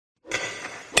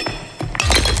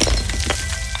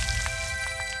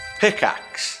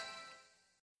Pickaxe.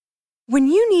 When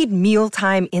you need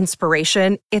mealtime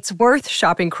inspiration, it's worth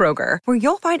shopping Kroger, where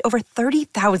you'll find over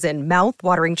 30,000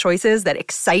 mouth-watering choices that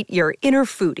excite your inner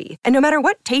foodie. And no matter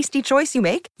what tasty choice you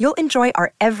make, you'll enjoy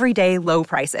our everyday low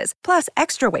prices, plus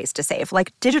extra ways to save,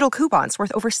 like digital coupons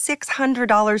worth over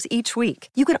 $600 each week.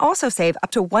 You can also save up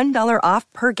to $1 off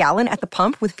per gallon at the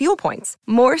pump with fuel points.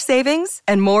 More savings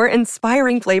and more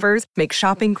inspiring flavors make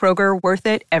shopping Kroger worth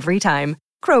it every time.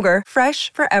 Kroger,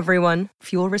 fresh for everyone.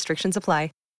 Fuel restrictions apply.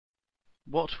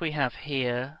 What we have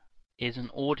here is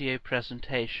an audio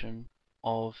presentation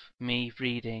of me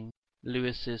reading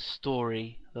Lewis's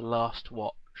story, The Last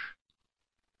Watch.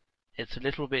 It's a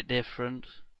little bit different,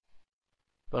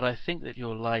 but I think that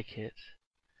you'll like it.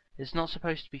 It's not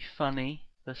supposed to be funny,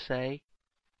 per se.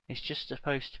 It's just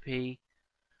supposed to be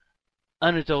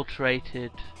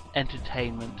unadulterated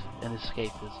entertainment and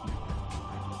escapism.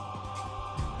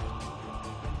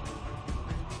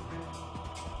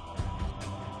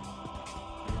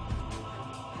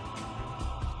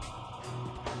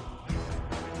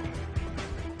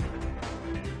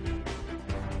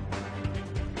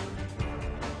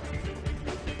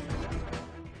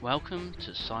 Welcome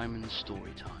to Simon's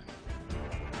Storytime.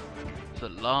 The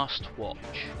Last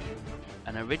Watch,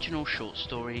 an original short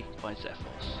story by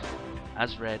Zephos,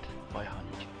 as read by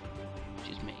Honeydew, which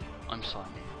is me. I'm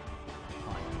Simon.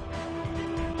 Hi.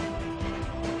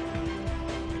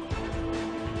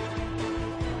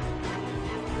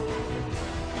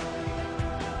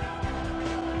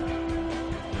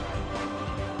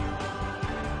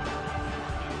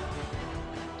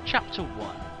 Chapter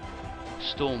 1.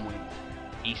 Stormwind,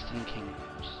 Eastern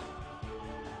Kingdoms.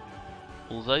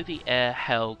 Although the air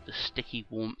held the sticky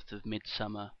warmth of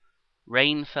midsummer,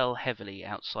 rain fell heavily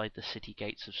outside the city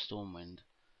gates of Stormwind,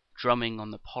 drumming on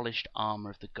the polished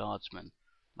armor of the guardsmen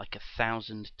like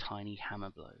 1,000 tiny hammer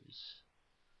blows.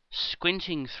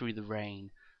 Squinting through the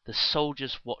rain, the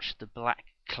soldiers watched the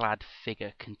black-clad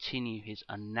figure continue his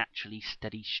unnaturally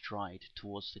steady stride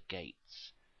towards the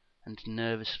gates, and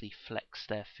nervously flex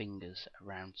their fingers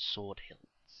around sword hilts.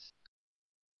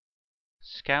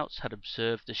 Scouts had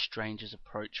observed the stranger's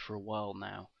approach for a while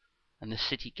now, and the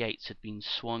city gates had been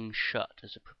swung shut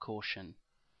as a precaution.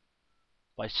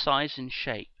 By size and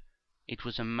shape, it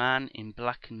was a man in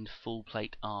blackened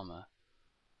full-plate armor,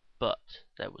 but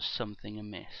there was something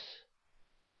amiss.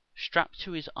 Strapped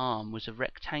to his arm was a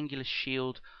rectangular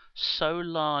shield so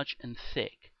large and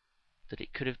thick that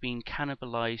it could have been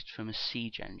cannibalized from a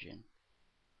siege engine.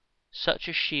 Such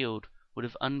a shield would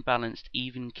have unbalanced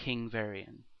even King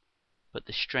Varian, but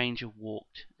the stranger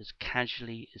walked as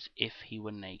casually as if he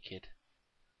were naked.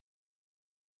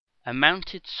 A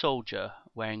mounted soldier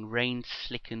wearing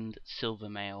rain-slickened silver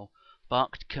mail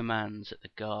barked commands at the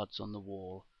guards on the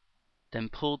wall, then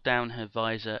pulled down her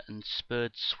visor and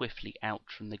spurred swiftly out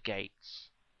from the gates.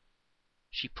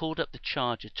 She pulled up the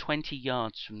charger 20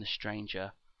 yards from the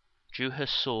stranger, drew her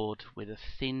sword with a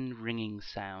thin ringing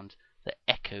sound that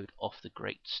echoed off the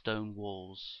great stone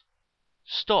walls.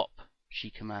 "Stop!" she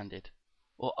commanded,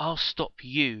 "or I'll stop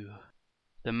you."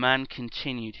 The man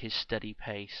continued his steady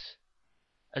pace.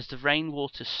 As the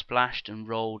rainwater splashed and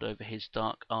rolled over his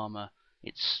dark armor,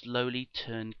 it slowly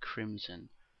turned crimson,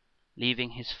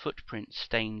 leaving his footprint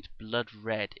stained blood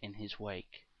red in his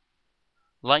wake.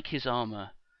 Like his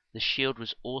armor, the shield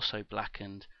was also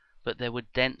blackened, but there were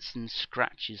dents and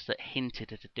scratches that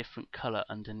hinted at a different color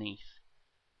underneath,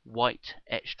 white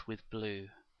etched with blue.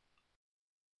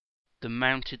 The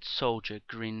mounted soldier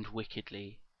grinned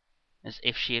wickedly, as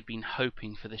if she had been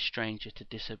hoping for the stranger to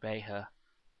disobey her,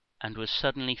 and was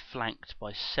suddenly flanked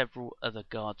by several other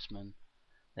guardsmen,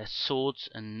 their swords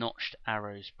and notched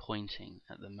arrows pointing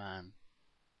at the man.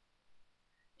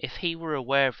 If he were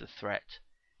aware of the threat,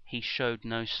 he showed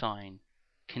no sign,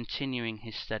 continuing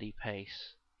his steady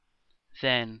pace.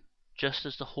 Then, just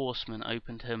as the horseman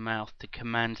opened her mouth to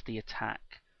command the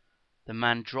attack, the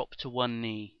man dropped to one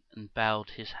knee and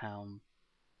bowed his helm.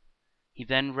 He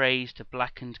then raised a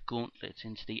blackened gauntlet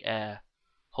into the air,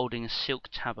 holding a silk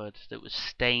tabard that was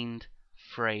stained,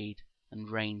 frayed, and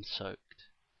rain-soaked.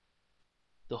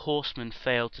 The horseman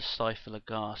failed to stifle a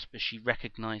gasp as she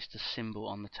recognized the symbol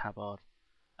on the tabard,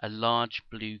 a large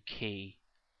blue key.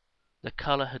 The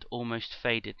color had almost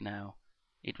faded now.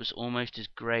 It was almost as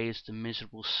grey as the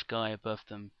miserable sky above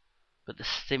them, but the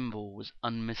symbol was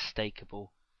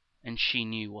unmistakable, and she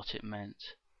knew what it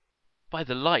meant. "By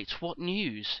the light, what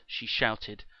news?" she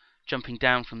shouted, jumping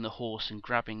down from the horse and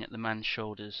grabbing at the man's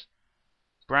shoulders.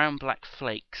 Brown-black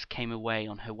flakes came away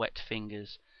on her wet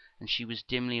fingers, and she was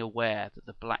dimly aware that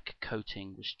the black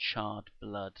coating was charred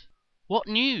blood. "What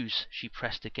news?" she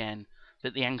pressed again,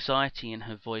 but the anxiety in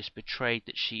her voice betrayed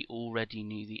that she already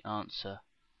knew the answer.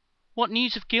 "What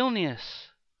news of Gilneas?"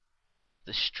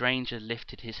 The stranger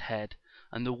lifted his head,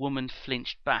 and the woman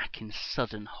flinched back in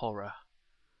sudden horror.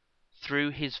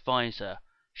 Through his visor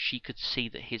she could see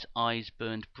that his eyes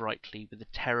burned brightly with the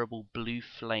terrible blue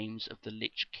flames of the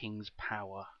Lich King's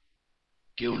power.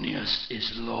 "Gilneas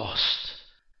is lost,"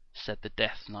 said the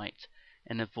Death Knight,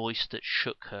 in a voice that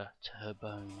shook her to her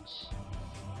bones.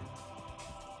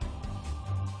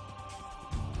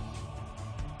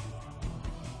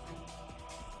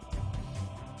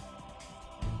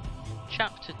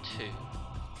 Chapter 2.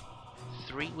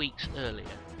 3 weeks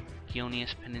earlier,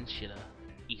 Gilneas Peninsula,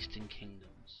 Eastern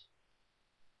Kingdoms.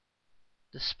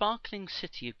 The sparkling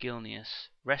city of Gilneas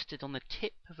rested on the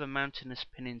tip of a mountainous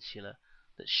peninsula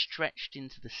that stretched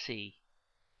into the sea,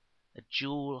 a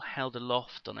jewel held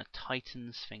aloft on a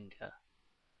Titan's finger.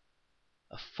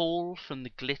 A fall from the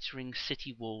glittering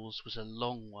city walls was a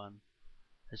long one,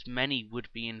 as many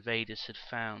would-be invaders had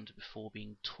found before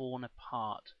being torn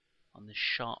apart on the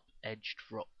sharp-edged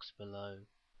rocks below.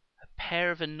 A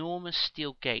pair of enormous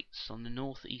steel gates on the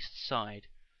northeast side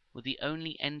were the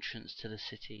only entrance to the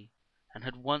city, and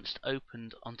had once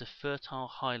opened onto fertile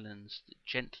highlands that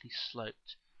gently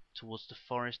sloped towards the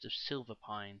forest of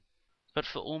Silverpine. But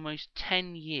for almost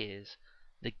 10 years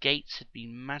the gates had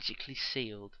been magically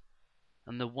sealed,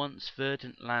 and the once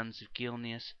verdant lands of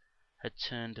Gilneas had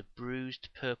turned a bruised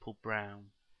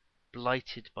purple-brown,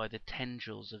 blighted by the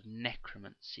tendrils of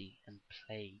necromancy and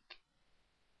plague.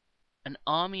 An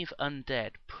army of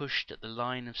undead pushed at the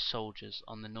line of soldiers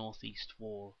on the northeast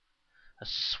wall, a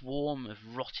swarm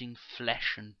of rotting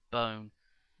flesh and bone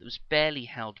that was barely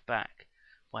held back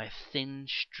by a thin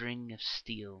string of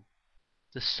steel.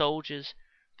 The soldiers,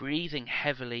 breathing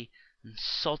heavily and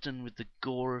sodden with the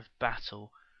gore of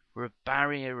battle, were a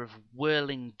barrier of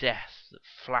whirling death that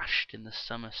flashed in the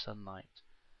summer sunlight,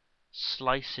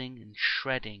 slicing and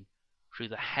shredding through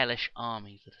the hellish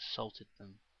army that assaulted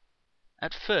them.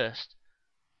 At first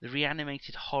the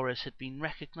reanimated horrors had been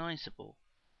recognizable.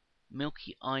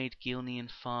 Milky-eyed Gilnean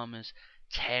farmers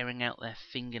tearing out their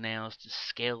fingernails to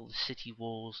scale the city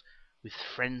walls with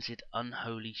frenzied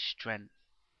unholy strength.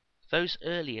 Those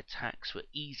early attacks were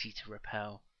easy to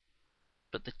repel,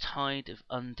 but the tide of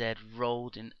undead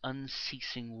rolled in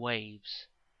unceasing waves.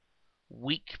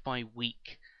 Week by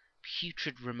week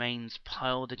putrid remains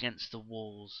piled against the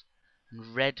walls,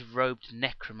 and red-robed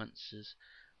necromancers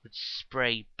would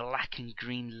spray black and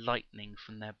green lightning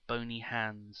from their bony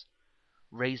hands,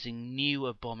 raising new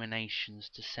abominations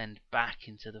to send back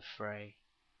into the fray.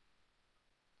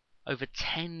 Over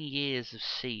 10 years of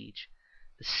siege,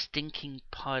 the stinking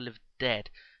pile of dead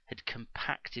had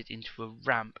compacted into a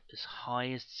ramp as high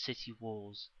as the city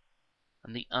walls,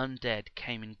 and the undead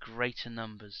came in greater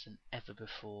numbers than ever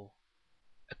before.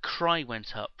 A cry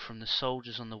went up from the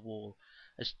soldiers on the wall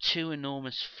as 2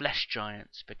 enormous flesh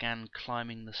giants began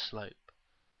climbing the slope.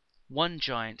 One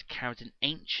giant carried an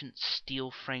ancient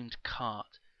steel-framed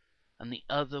cart, and the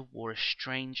other wore a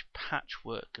strange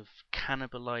patchwork of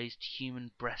cannibalized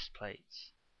human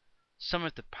breastplates. Some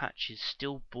of the patches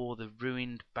still bore the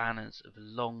ruined banners of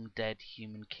long-dead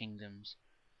human kingdoms,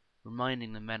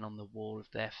 reminding the men on the wall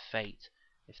of their fate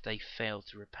if they failed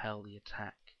to repel the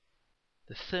attack.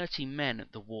 The 30 men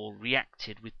at the wall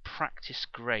reacted with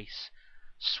practiced grace,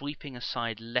 sweeping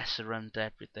aside lesser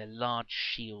undead with their large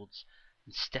shields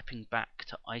and stepping back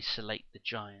to isolate the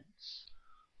giants.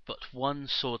 But one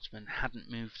swordsman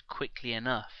hadn't moved quickly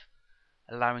enough,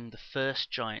 allowing the first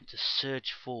giant to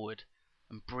surge forward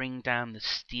and bring down the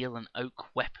steel and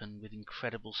oak weapon with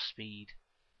incredible speed.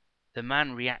 The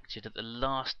man reacted at the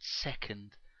last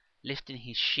second, lifting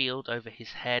his shield over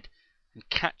his head and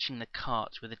catching the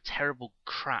cart with a terrible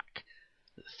crack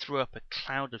that threw up a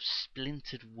cloud of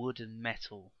splintered wood and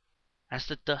metal. As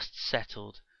the dust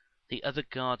settled, the other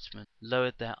guardsmen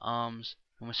lowered their arms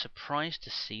and were surprised to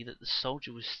see that the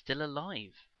soldier was still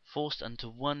alive, forced onto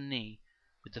one knee,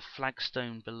 with the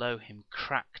flagstone below him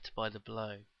cracked by the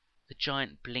blow. The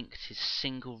giant blinked his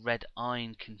single red eye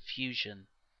in confusion.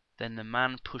 Then the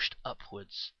man pushed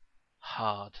upwards,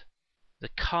 hard. The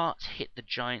cart hit the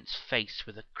giant's face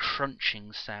with a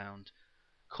crunching sound,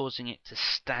 causing it to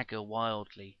stagger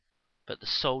wildly. But the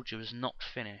soldier was not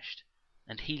finished,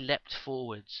 and he leapt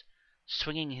forwards,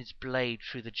 swinging his blade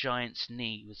through the giant's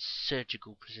knee with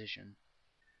surgical precision.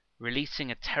 Releasing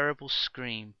a terrible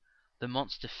scream, the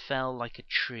monster fell like a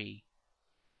tree,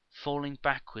 falling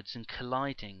backwards and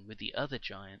colliding with the other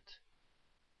giant.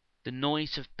 The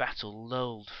noise of battle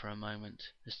lulled for a moment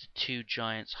as the 2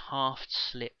 giants half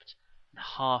slipped and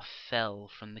half fell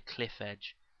from the cliff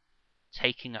edge,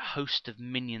 taking a host of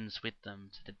minions with them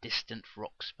to the distant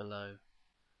rocks below.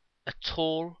 A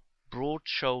tall,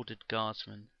 broad-shouldered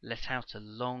guardsman let out a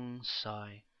long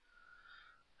sigh.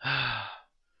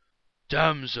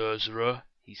 "Damn Zerzura,"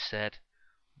 he said,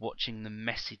 watching the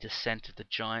messy descent of the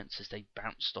giants as they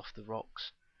bounced off the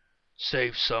rocks.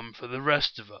 "Save some for the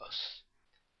rest of us."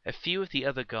 A few of the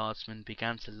other guardsmen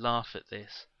began to laugh at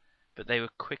this, but they were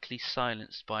quickly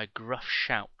silenced by a gruff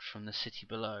shout from the city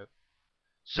below.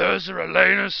 "Zerzura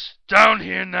Lanus, down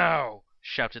here now!"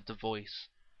 shouted the voice,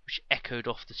 which echoed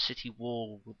off the city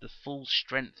wall with the full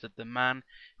strength of the man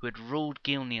who had ruled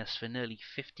Gilneas for nearly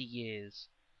 50 years.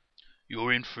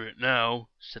 "You're in for it now,"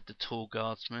 said the tall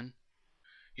guardsman.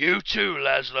 "You too,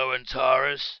 Laszlo and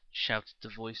Taras!" shouted the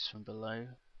voice from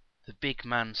below. The big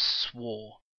man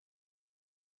swore.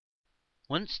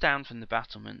 Once down from the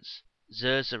battlements,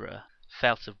 Zerzura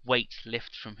felt a weight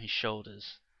lift from his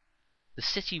shoulders. The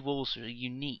city walls were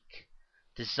unique,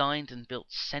 designed and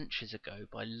built centuries ago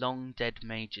by long-dead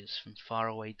mages from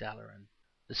faraway Dalaran.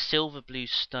 The silver-blue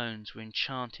stones were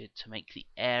enchanted to make the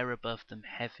air above them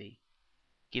heavy,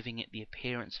 giving it the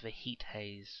appearance of a heat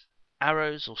haze.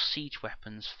 Arrows or siege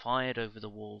weapons fired over the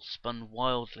wall spun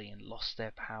wildly and lost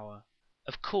their power.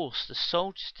 Of course, the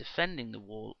soldiers defending the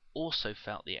wall also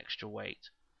felt the extra weight,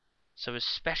 so a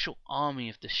special army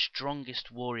of the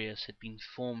strongest warriors had been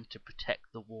formed to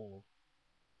protect the wall.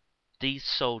 These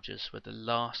soldiers were the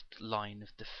last line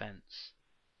of defense,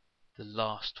 the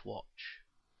last watch.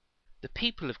 The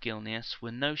people of Gilneas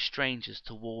were no strangers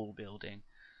to wall building,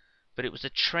 but it was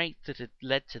a trait that had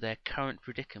led to their current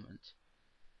predicament.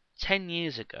 10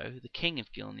 years ago, the king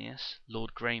of Gilneas,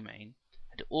 Lord Greymane,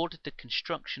 had ordered the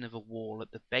construction of a wall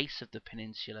at the base of the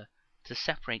peninsula to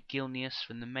separate Gilneas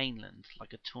from the mainland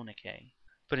like a tourniquet.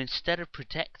 But instead of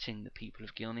protecting the people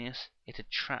of Gilneas, it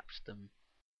had trapped them.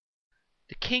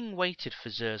 The king waited for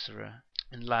Zerzura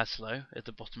and Laszlo at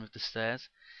the bottom of the stairs,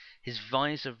 his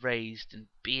visor raised and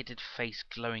bearded face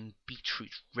glowing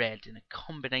beetroot red in a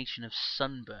combination of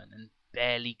sunburn and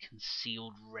barely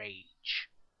concealed rage.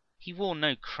 He wore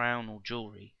no crown or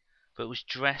jewelry, but was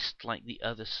dressed like the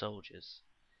other soldiers,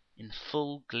 in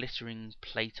full glittering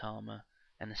plate armor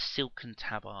and a silken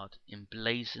tabard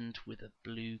emblazoned with a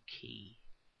blue key.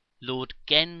 Lord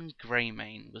Genn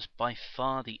Greymane was by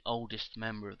far the oldest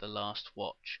member of the last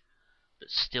watch,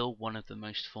 but still one of the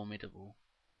most formidable.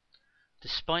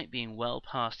 Despite being well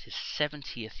past his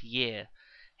 70th year,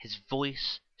 his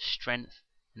voice, strength,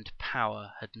 and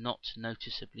power had not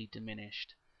noticeably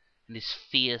diminished, and his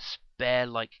fierce,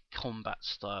 bear-like combat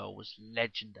style was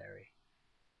legendary.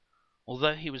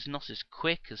 Although he was not as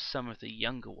quick as some of the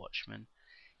younger watchmen,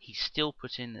 he still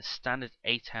put in the standard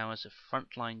 8 hours of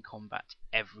frontline combat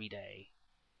every day.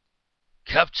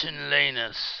 "Captain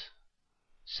Lanus,"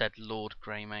 said Lord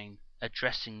Greymane,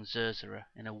 addressing Zerzura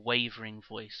in a wavering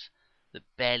voice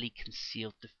that barely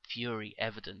concealed the fury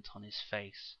evident on his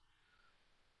face,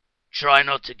 "try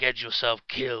not to get yourself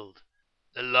killed.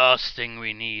 The last thing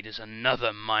we need is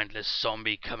another mindless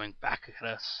zombie coming back at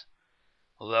us,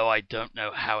 although I don't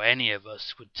know how any of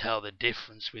us would tell the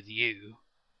difference with you."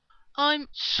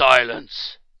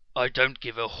 "Silence! I don't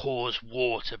give a whore's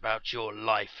wart about your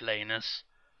life, Lanus.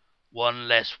 One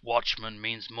less watchman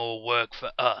means more work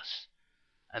for us,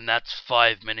 and that's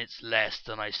 5 minutes less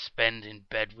than I spend in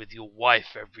bed with your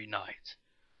wife every night."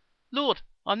 "Lord,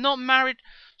 I'm not married—"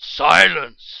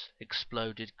 "Silence!"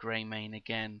 exploded Greymane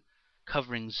again,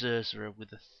 covering Zerzura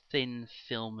with a thin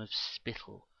film of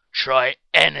spittle. "Try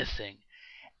anything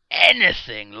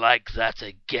like that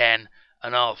again,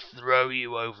 and I'll throw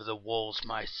you over the walls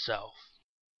myself."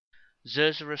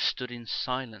 Zerzura stood in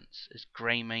silence as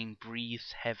Greymane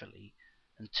breathed heavily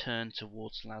and turned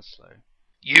towards Laszlo.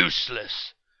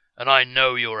 "Useless! And I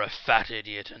know you're a fat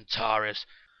idiot, Antares,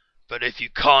 but if you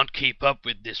can't keep up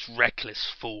with this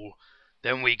reckless fool,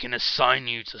 then we can assign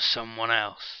you to someone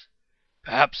else.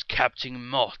 Perhaps Captain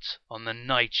Mott on the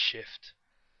night shift.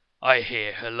 I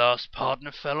hear her last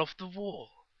partner fell off the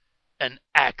wall. An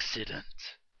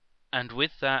accident." And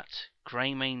with that,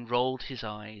 Greymane rolled his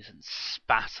eyes and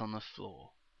spat on the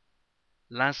floor.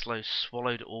 Laszlo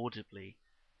swallowed audibly,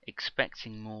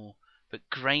 expecting more, but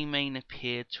Greymane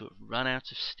appeared to have run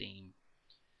out of steam.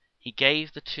 He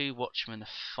gave the 2 watchmen a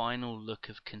final look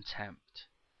of contempt.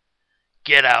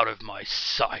 "Get out of my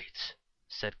sight,"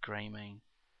 said Greymane.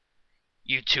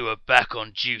 "You 2 are back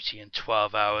on duty in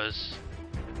 12 hours.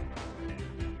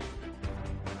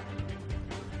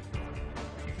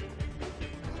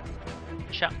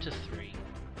 Chapter 3.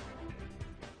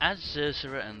 As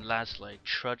Zerzura and Laszlo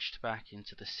trudged back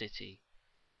into the city,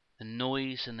 the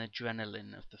noise and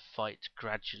adrenaline of the fight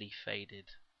gradually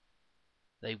faded.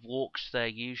 They walked their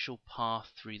usual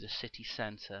path through the city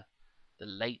centre, the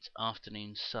late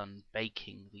afternoon sun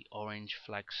baking the orange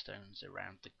flagstones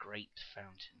around the great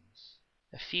fountains.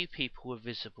 A few people were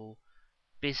visible,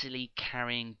 busily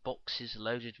carrying boxes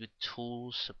loaded with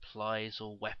tools, supplies,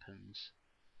 or weapons.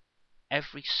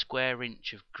 Every square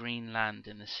inch of green land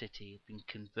in the city had been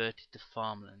converted to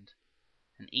farmland,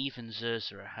 and even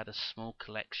Zerzura had a small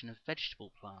collection of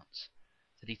vegetable plants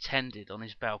that he tended on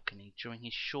his balcony during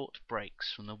his short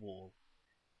breaks from the wall.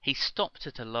 He stopped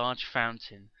at a large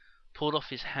fountain, pulled off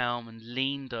his helm, and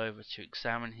leaned over to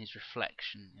examine his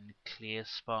reflection in the clear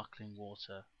sparkling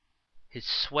water. His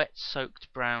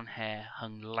sweat-soaked brown hair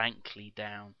hung lankly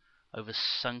down over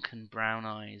sunken brown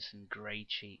eyes and grey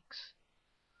cheeks.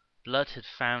 Blood had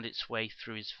found its way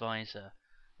through his visor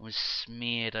and was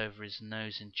smeared over his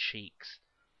nose and cheeks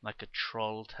like a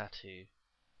troll tattoo.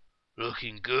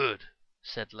 "Looking good,"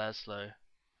 said Laszlo.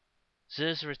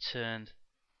 Zerzura turned.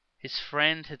 His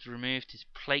friend had removed his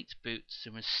plate boots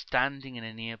and was standing in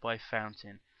a nearby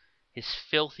fountain, his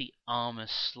filthy armour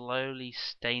slowly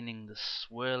staining the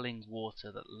swirling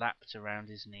water that lapped around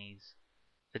his knees.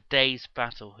 The day's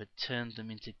battle had turned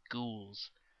them into ghouls,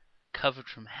 covered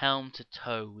from helm to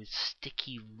toe with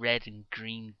sticky red and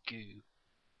green goo.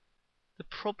 The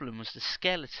problem was the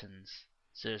skeletons,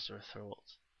 Zerzura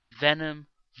thought. Venom,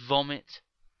 vomit,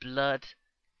 blood,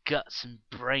 guts and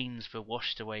brains were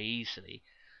washed away easily,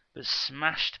 but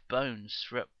smashed bones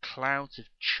threw up clouds of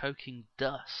choking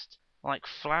dust. Like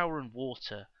flour and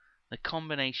water, the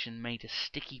combination made a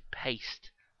sticky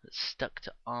paste that stuck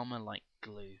to armour like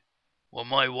glue. "Well,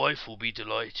 my wife will be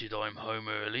delighted I'm home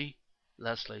early,"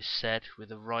 Laszlo said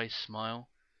with a wry smile.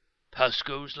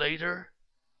 "Pasco's later?"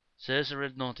 Zerzura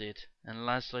nodded, and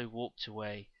Laszlo walked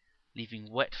away,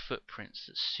 leaving wet footprints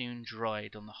that soon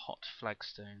dried on the hot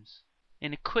flagstones.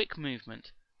 In a quick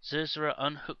movement, Zerzura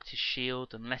unhooked his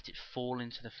shield and let it fall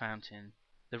into the fountain.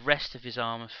 The rest of his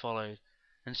armour followed,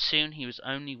 and soon he was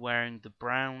only wearing the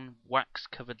brown,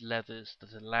 wax-covered leathers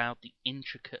that allowed the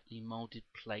intricately moulded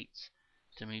plates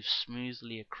to move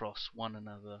smoothly across one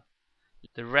another.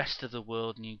 The rest of the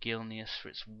world knew Gilneas for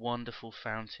its wonderful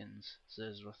fountains,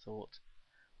 Zerzura thought,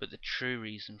 but the true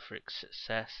reason for its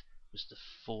success was the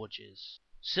forges.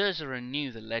 Zerzura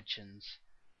knew the legends,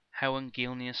 how when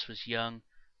Gilneas was young,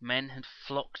 men had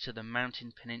flocked to the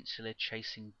mountain peninsula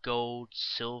chasing gold,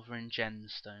 silver, and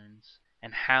gemstones,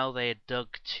 and how they had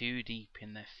dug too deep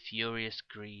in their furious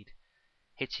greed,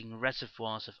 hitting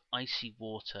reservoirs of icy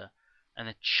water and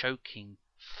the choking,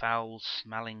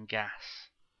 foul-smelling gas.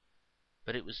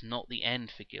 But it was not the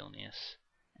end for Gilneas,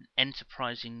 and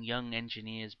enterprising young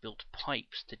engineers built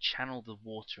pipes to channel the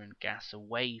water and gas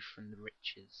away from the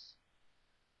riches.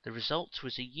 The result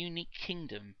was a unique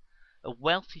kingdom, a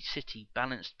wealthy city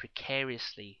balanced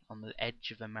precariously on the edge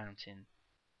of a mountain.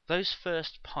 Those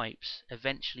first pipes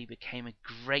eventually became a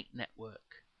great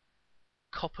network.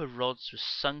 Copper rods were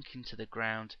sunk into the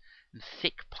ground, and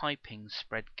thick piping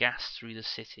spread gas through the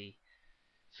city,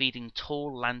 feeding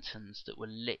tall lanterns that were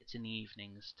lit in the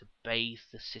evenings to bathe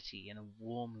the city in a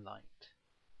warm light.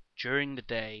 During the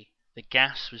day, the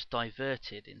gas was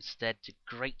diverted instead to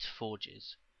great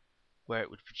forges, where it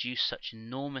would produce such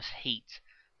enormous heat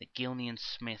that Gilnean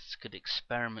smiths could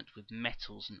experiment with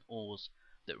metals and ores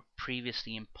that were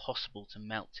previously impossible to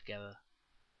melt together.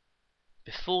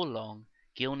 Before long,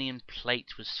 Gilnean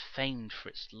plate was famed for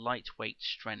its lightweight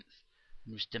strength,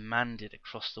 and was demanded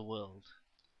across the world.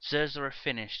 Zerzura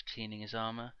finished cleaning his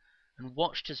armour, and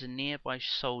watched as a nearby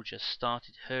soldier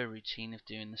started her routine of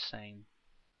doing the same.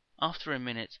 After a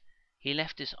minute, he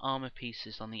left his armour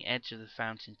pieces on the edge of the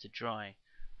fountain to dry,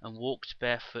 and walked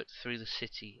barefoot through the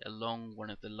city along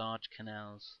one of the large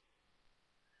canals.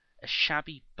 A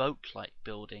shabby boat-like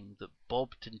building that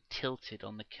bobbed and tilted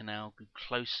on the canal grew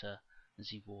closer as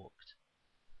he walked.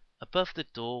 Above the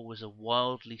door was a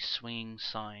wildly swinging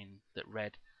sign that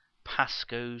read,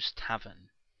 "Pasco's Tavern."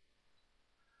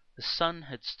 The sun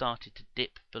had started to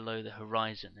dip below the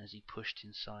horizon as he pushed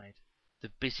inside. The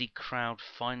busy crowd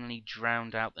finally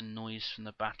drowned out the noise from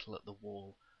the battle at the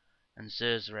wall, and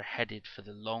Zerzura headed for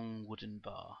the long wooden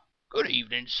bar. "Good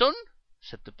evening, son,"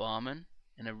 said the barman,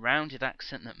 in a rounded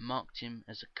accent that marked him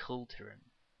as a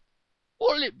Kultiran.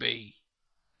 "What'll it be?"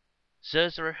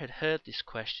 Zerzura had heard this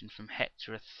question from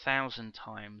Hector 1,000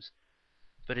 times,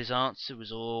 but his answer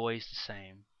was always the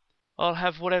same. "I'll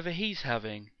have whatever he's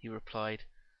having," he replied,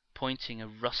 pointing a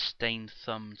rust-stained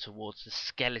thumb towards the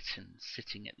skeleton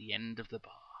sitting at the end of the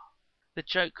bar. The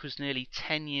joke was nearly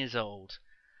 10 years old,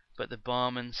 but the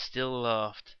barman still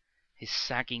laughed, his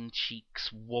sagging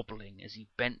cheeks wobbling as he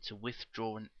bent to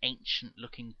withdraw an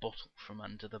ancient-looking bottle from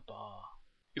under the bar.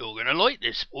 "You're going to like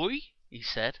this, boy," he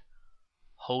said,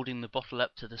 holding the bottle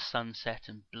up to the sunset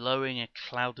and blowing a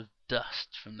cloud of dust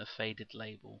from the faded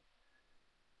label.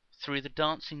 Through the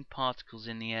dancing particles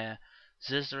in the air,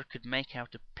 Zerzura could make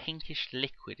out a pinkish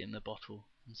liquid in the bottle,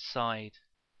 and sighed.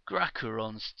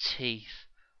 Gracaron's teeth!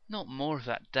 Not more of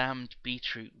that damned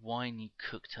beetroot wine you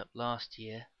cooked up last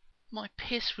year. My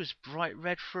piss was bright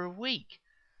red for a week.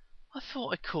 I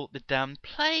thought I caught the damned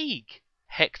plague.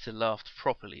 Hector laughed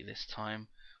properly this time,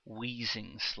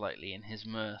 wheezing slightly in his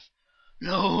mirth.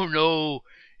 No, no,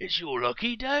 it's your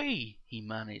lucky day, he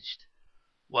managed.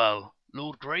 Well,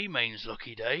 Lord Greymane's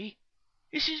lucky day.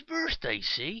 It's his birthday,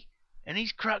 see? And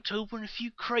he's cracked open a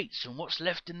few crates on what's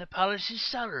left in the palace's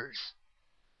cellars.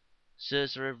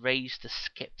 Zerzura raised a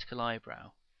sceptical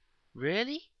eyebrow.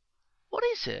 Really? What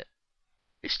is it?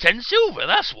 It's 10 silver,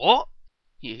 that's what.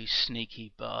 You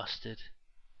sneaky bastard,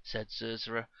 said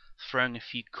Zerzura, throwing a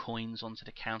few coins onto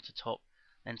the countertop,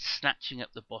 then snatching up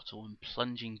the bottle and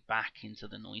plunging back into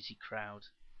the noisy crowd.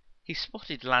 He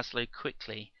spotted Laszlo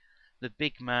quickly. The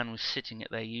big man was sitting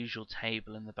at their usual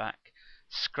table in the back,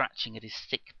 scratching at his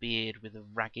thick beard with a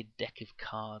ragged deck of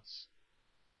cards.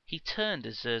 He turned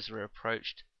as Zerzura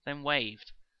approached, then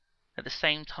waved, at the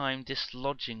same time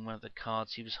dislodging one of the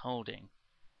cards he was holding.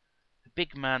 The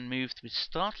big man moved with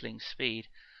startling speed,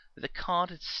 but the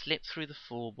card had slipped through the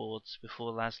floorboards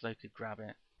before Laszlo could grab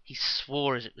it. He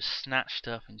swore as it was snatched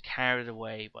up and carried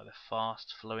away by the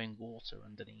fast-flowing water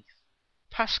underneath.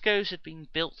 Pasco's had been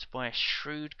built by a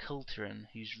shrewd Culteran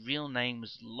whose real name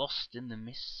was lost in the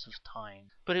mists of time,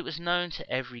 but it was known to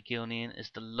every Gilnean as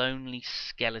the lonely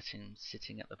skeleton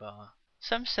sitting at the bar.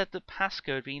 Some said that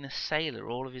Pasco had been a sailor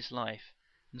all of his life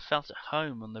and felt at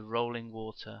home on the rolling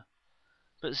water,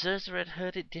 but Zerzura had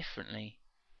heard it differently.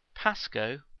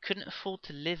 Pasco couldn't afford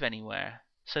to live anywhere,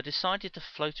 so decided to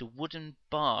float a wooden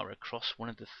bar across one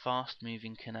of the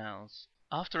fast-moving canals.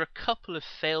 After a couple of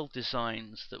failed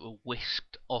designs that were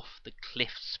whisked off the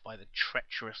cliffs by the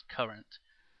treacherous current,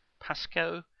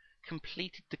 Pasco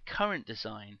completed the current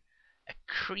design, a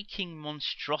creaking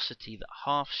monstrosity that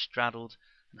half straddled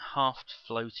and half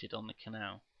floated on the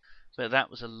canal. But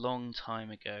that was a long time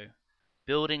ago.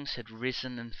 Buildings had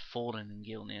risen and fallen in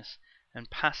Gilneas, and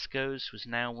Pasco's was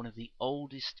now one of the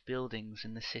oldest buildings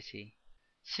in the city.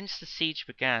 Since the siege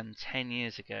began 10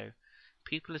 years ago,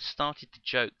 people had started to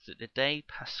joke that the day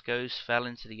Pasco's fell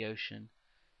into the ocean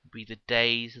would be the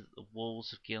day that the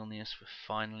walls of Gilneas were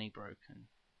finally broken.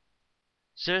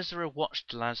 Zerzura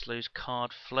watched Laszlo's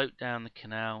card float down the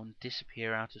canal and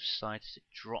disappear out of sight as it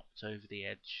dropped over the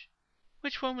edge.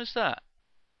 Which one was that?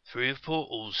 3 of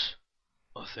portals,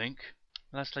 I think.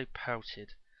 Laszlo pouted,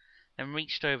 then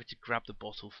reached over to grab the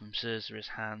bottle from Zerzura's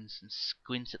hands and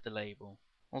squint at the label.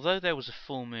 Although there was a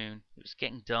full moon, it was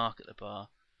getting dark at the bar,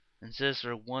 and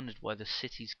Zerzura wondered why the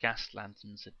city's gas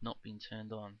lanterns had not been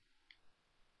turned on.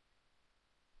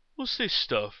 What's this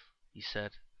stuff? He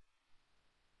said.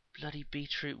 Bloody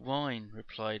beetroot wine,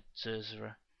 replied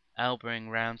Zerzura, elbowing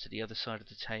round to the other side of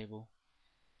the table.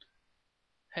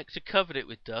 Hector covered it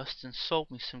with dust and sold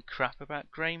me some crap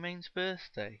about Greymane's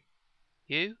birthday.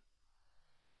 You?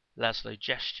 Laszlo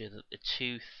gestured at the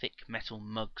 2 thick metal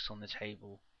mugs on the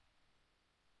table.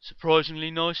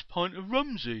 Surprisingly nice pint of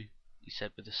Rumsey, he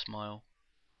said with a smile.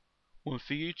 One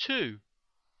for you too,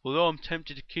 although I'm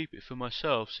tempted to keep it for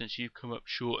myself since you've come up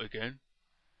short again.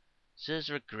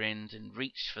 Zerzura grinned and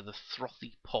reached for the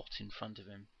frothy pot in front of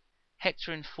him.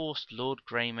 Hector enforced Lord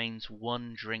Greymane's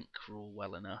 1 drink rule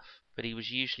well enough, but he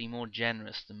was usually more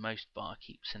generous than most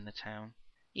barkeeps in the town.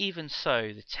 Even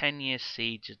so, the 10-year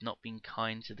siege had not been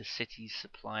kind to the city's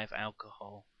supply of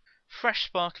alcohol. Fresh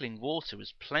sparkling water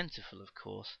was plentiful, of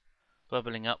course,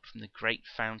 bubbling up from the great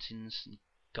fountains and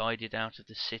guided out of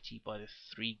the city by the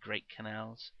 3 great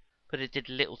canals, but it did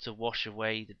little to wash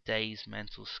away the day's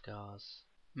mental scars.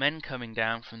 Men coming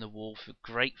down from the wharf were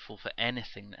grateful for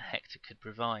anything that Hector could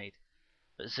provide,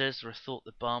 but Zerzura thought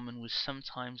the barman was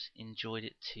sometimes enjoyed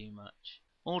it too much.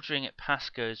 Ordering at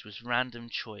Pasco's was random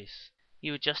choice.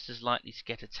 You were just as likely to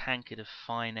get a tankard of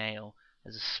fine ale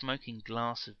as a smoking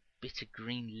glass of bitter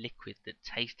green liquid that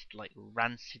tasted like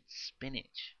rancid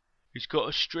spinach. He's got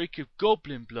a streak of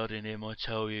goblin blood in him, I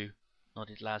tell you,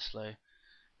 nodded Laszlo,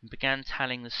 and began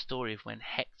telling the story of when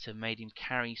Hector made him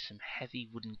carry some heavy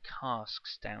wooden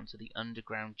casks down to the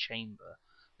underground chamber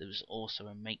that was also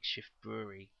a makeshift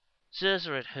brewery.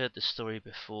 Zerzura had heard the story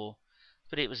before,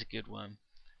 but it was a good one,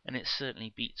 and it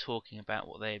certainly beat talking about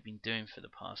what they had been doing for the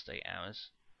past 8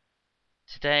 hours.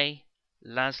 Today,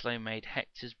 Laszlo made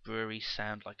Hector's brewery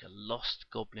sound like a lost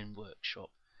goblin workshop,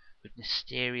 with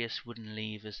mysterious wooden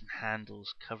levers and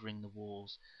handles covering the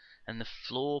walls, and the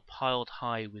floor piled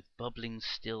high with bubbling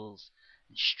stills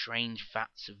and strange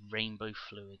vats of rainbow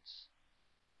fluids.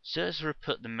 Zerzura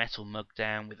put the metal mug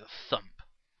down with a thump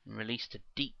and released a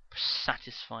deep,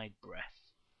 satisfied breath.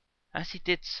 As he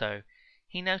did so,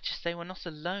 he noticed they were not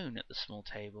alone at the small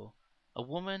table. A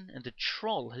woman and a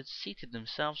troll had seated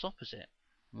themselves opposite,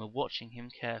 and were watching him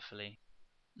carefully.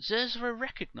 Zerzura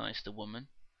recognized the woman,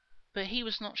 but he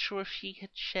was not sure if she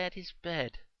had shared his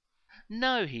bed.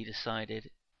 No, he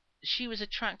decided, she was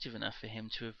attractive enough for him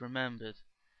to have remembered.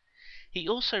 He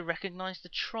also recognized the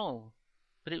troll,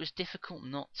 but it was difficult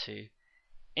not to.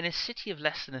 In a city of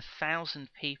less than 1,000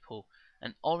 people,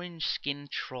 an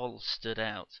orange-skinned troll stood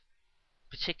out,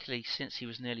 particularly since he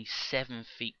was nearly 7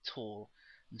 feet tall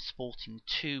and sporting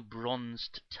 2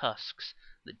 bronzed tusks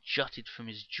that jutted from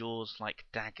his jaws like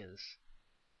daggers.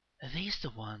 "Are these the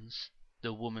ones?"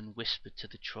 the woman whispered to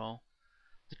the troll.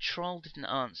 The troll didn't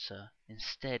answer,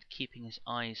 instead keeping his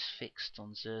eyes fixed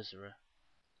on Zerzura.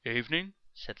 "Evening,"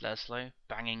 said Laszlo,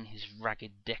 banging his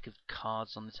ragged deck of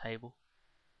cards on the table.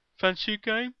 "Fancy a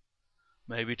game?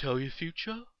 Maybe tell your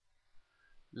future?"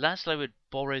 Laszlo had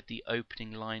borrowed the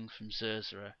opening line from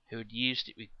Zerzura, who had used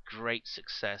it with great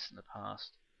success in the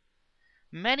past.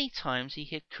 Many times he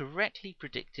had correctly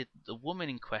predicted that the woman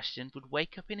in question would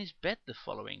wake up in his bed the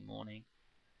following morning.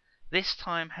 This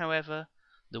time, however,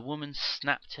 the woman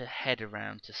snapped her head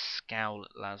around to scowl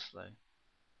at Laszlo.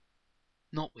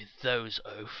 "Not with those,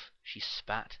 oaf," she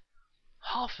spat.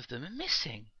 "Half of them are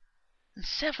missing, and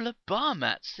several are bar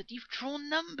mats that you've drawn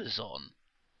numbers on."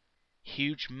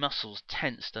 Huge muscles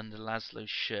tensed under Laszlo's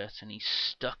shirt, and he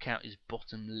stuck out his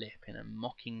bottom lip in a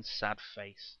mocking, sad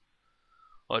face.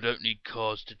 "I don't need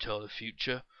cards to tell the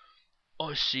future.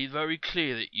 I see very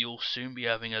clear that you'll soon be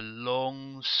having a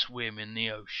long swim in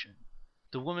the ocean."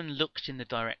 The woman looked in the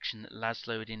direction that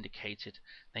Laszlo had indicated,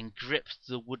 then gripped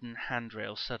the wooden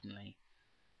handrail suddenly.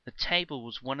 The table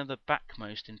was one of the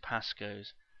backmost in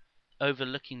Pasco's,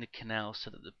 overlooking the canal, so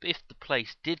that if the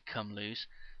place did come loose,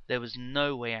 there was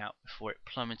no way out before it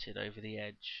plummeted over the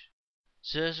edge.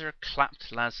 Zerzura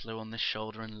clapped Laszlo on the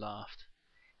shoulder and laughed.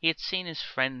 He had seen his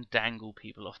friend dangle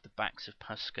people off the backs of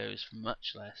Pasco's for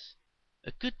much less.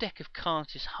 "A good deck of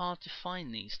cards is hard to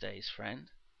find these days,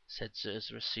 friend," said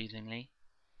Zerzura soothingly.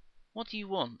 "What do you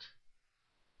want?"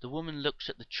 The woman looked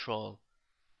at the troll,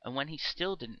 and when he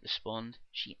still didn't respond,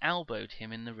 she elbowed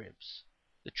him in the ribs.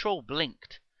 The troll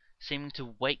blinked, seeming to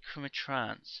wake from a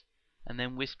trance, and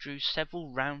then withdrew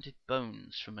several rounded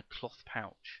bones from a cloth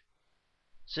pouch.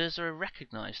 Zerzura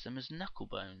recognized them as knuckle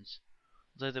bones,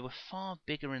 although they were far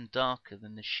bigger and darker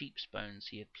than the sheep's bones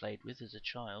he had played with as a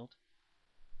child.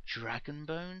 Dragon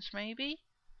bones, maybe?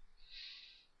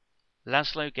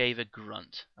 Laszlo gave a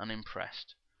grunt,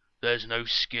 unimpressed. "There's no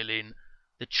skill in—"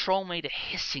 The troll made a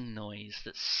hissing noise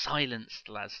that silenced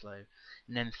Laszlo,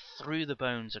 and then threw the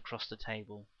bones across the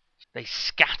table. They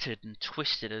scattered and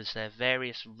twisted as their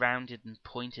various rounded and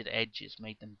pointed edges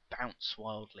made them bounce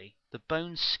wildly. The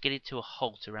bones skidded to a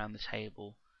halt around the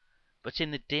table, but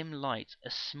in the dim light a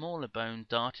smaller bone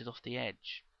darted off the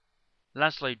edge.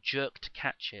 Laszlo jerked to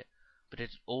catch it, but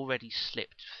it had already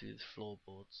slipped through the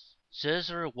floorboards.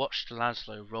 Zerzura watched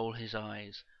Laszlo roll his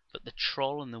eyes, but the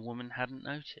troll and the woman hadn't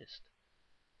noticed.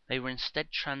 They were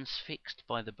instead transfixed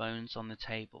by the bones on the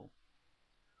table.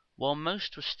 While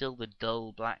most were still the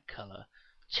dull black color,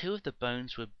 2 of the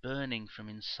bones were burning from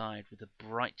inside with a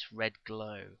bright red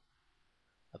glow.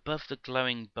 Above the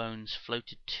glowing bones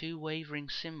floated 2 wavering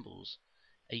symbols,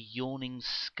 a yawning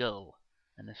skull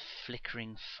and a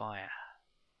flickering fire.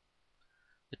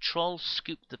 The troll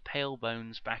scooped the pale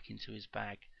bones back into his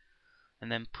bag,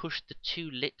 and then pushed the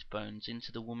 2 lit bones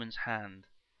into the woman's hand,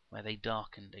 where they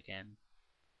darkened again.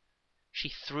 She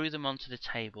threw them onto the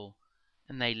table,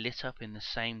 and they lit up in the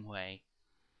same way.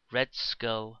 Red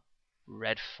skull,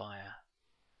 red fire.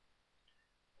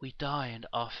 "We die and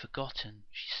are forgotten,"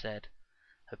 she said,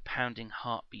 her pounding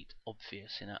heartbeat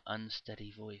obvious in her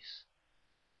unsteady voice.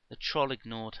 The troll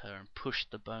ignored her and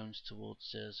pushed the bones towards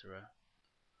Zerzura.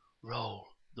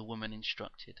 "Roll," the woman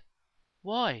instructed.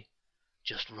 "Why?"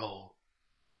 "Just roll."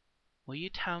 "Will you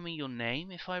tell me your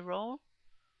name if I roll?"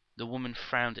 The woman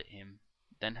frowned at him,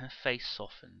 then her face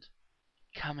softened.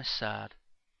 "Camisard,"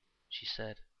 she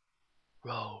said.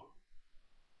 "Roll."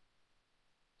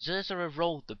 Zerzura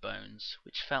rolled the bones,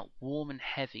 which felt warm and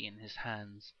heavy in his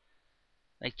hands.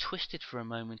 They twisted for a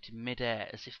moment in mid-air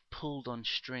as if pulled on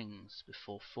strings,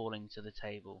 before falling to the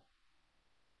table.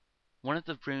 One of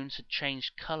the runes had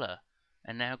changed color,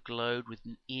 and now glowed with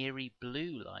an eerie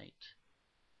blue light.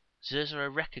 Zerzura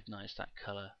recognized that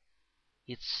color.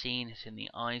 He had seen it in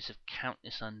the eyes of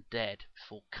countless undead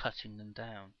before cutting them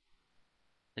down.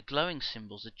 The glowing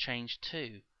symbols had changed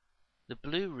too. The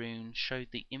blue rune showed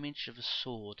the image of a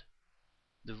sword.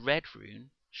 The red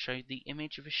rune showed the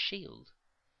image of a shield.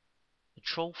 The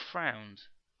Troll frowned,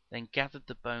 then gathered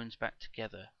the bones back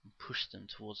together and pushed them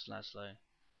towards Laszlo.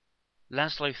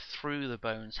 Laszlo threw the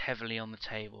bones heavily on the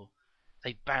table.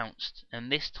 They bounced,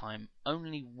 and this time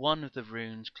only one of the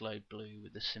runes glowed blue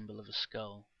with the symbol of a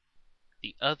skull.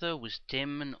 The other was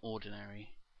dim and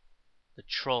ordinary. The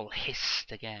Troll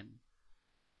hissed again.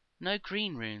 "No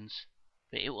green runes,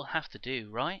 but it will have to do,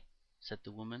 right?" said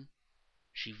the woman.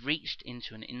 She reached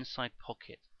into an inside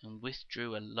pocket and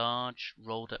withdrew a large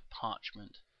rolled up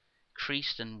parchment,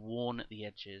 creased and worn at the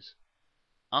edges.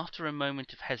 After a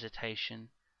moment of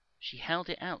hesitation, she held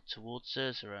it out towards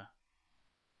Zerzura.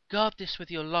 "Guard this with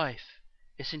your life.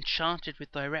 It's enchanted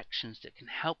with directions that can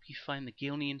help you find the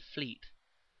Gilnean fleet.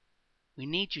 We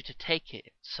need you to take it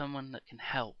to someone that can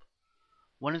help.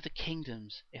 One of the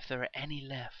kingdoms, if there are any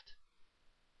left."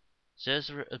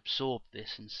 Zerzura absorbed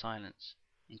this in silence,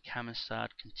 and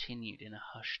Camisard continued in a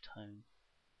hushed tone.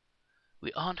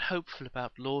 "We aren't hopeful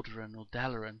about Lordaeron or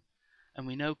Dalaran, and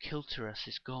we know Kilturas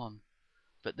is gone,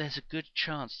 but there's a good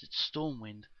chance that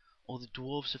Stormwind or the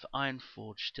dwarves of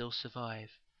Ironforge still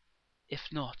survive.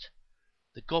 If not,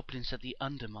 the goblins at the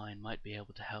Undermine might be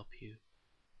able to help you."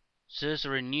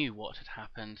 Zerzura knew what had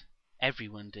happened.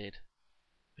 Everyone did.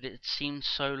 But it had seemed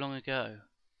so long ago.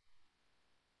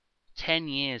 10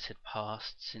 years had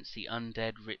passed since the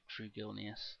undead ripped through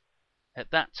Gilneas.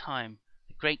 At that time,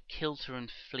 the great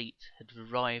Kilturan fleet had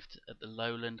arrived at the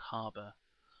lowland harbour,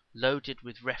 loaded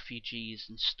with refugees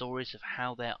and stories of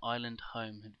how their island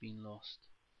home had been lost.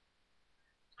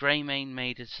 Greymane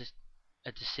made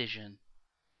a decision.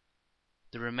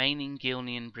 The remaining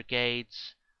Gilnean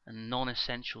brigades and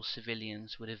non-essential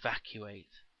civilians would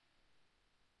evacuate.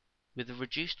 With a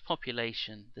reduced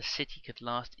population, the city could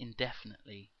last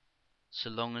indefinitely, so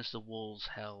long as the walls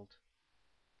held.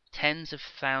 Tens of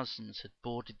thousands had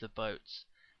boarded the boats,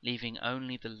 leaving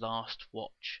only the last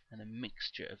watch and a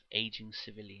mixture of aging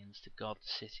civilians to guard the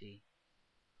city.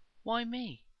 "Why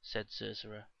me?" said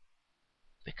Zerzura.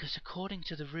 "Because according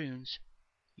to the runes,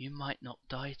 you might not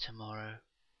die tomorrow."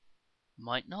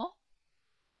 "Might not?"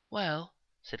 "Well,"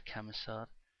 said Camisard,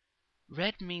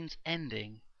 "red means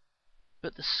ending,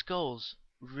 but the skulls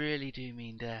really do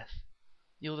mean death.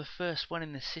 You're the first one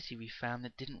in the city we found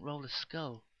that didn't roll a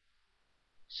skull."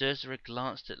 Zerzura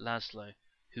glanced at Laszlo,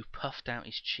 who puffed out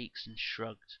his cheeks and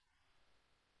shrugged.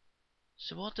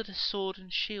 "So what do the sword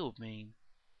and shield mean?"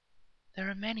 "There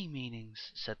are many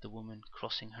meanings," said the woman,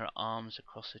 crossing her arms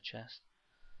across her chest.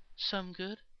 "Some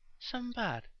good, some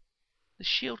bad. The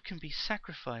shield can be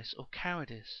sacrifice or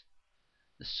cowardice.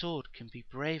 The sword can be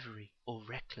bravery or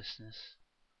recklessness."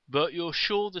 "But you're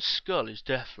sure the skull is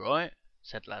death, right?"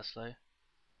 said Laszlo.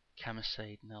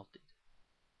 Camisade nodded.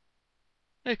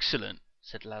 "Excellent,"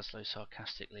 said Laszlo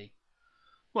sarcastically.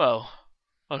 "Well,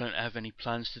 I don't have any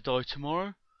plans to die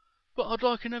tomorrow, but I'd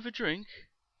like another drink."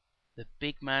 The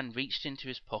big man reached into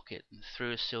his pocket and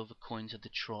threw a silver coin to the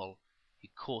Troll, who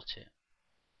caught it.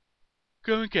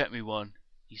 "Go and get me one,"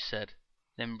 he said,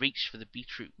 then reached for the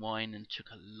beetroot wine and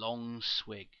took a long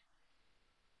swig.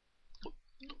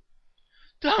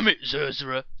 "Damn it,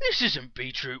 Zerzura, this isn't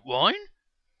beetroot wine.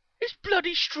 It's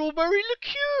bloody strawberry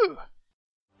liqueur."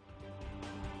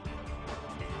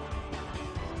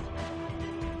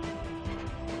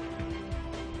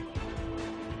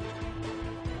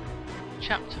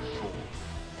 Chapter 4.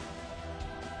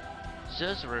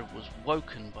 Zerzura was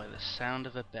woken by the sound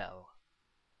of a bell.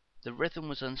 The rhythm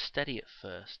was unsteady at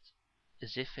first,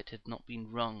 as if it had not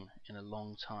been rung in a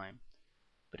long time,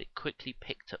 but it quickly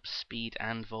picked up speed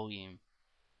and volume.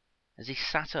 As he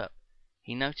sat up,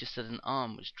 he noticed that an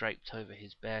arm was draped over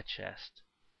his bare chest.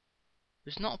 It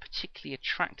was not a particularly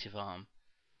attractive arm,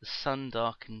 the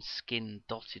sun-darkened skin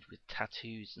dotted with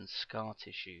tattoos and scar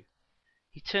tissue.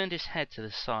 He turned his head to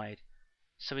the side,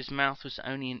 so his mouth was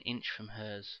only an inch from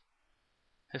hers.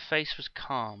 Her face was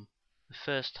calm, the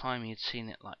first time he had seen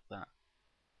it like that,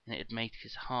 and it had made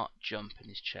his heart jump in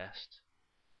his chest.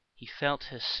 He felt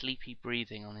her sleepy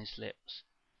breathing on his lips,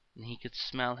 and he could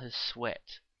smell her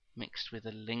sweat mixed with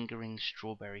a lingering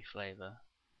strawberry flavour.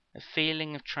 A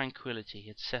feeling of tranquillity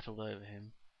had settled over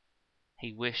him.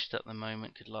 He wished that the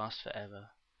moment could last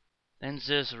forever. Then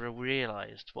Zerzura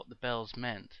realized what the bells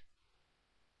meant.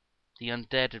 The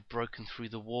undead had broken through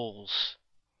the walls.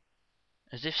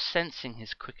 As if sensing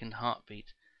his quickened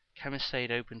heartbeat,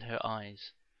 Camisade opened her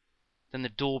eyes. Then the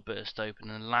door burst open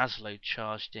and Laszlo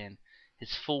charged in,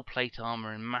 his full plate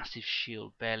armor and massive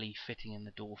shield barely fitting in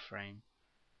the door frame.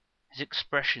 His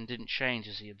expression didn't change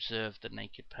as he observed the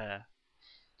naked pair.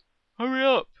 "Hurry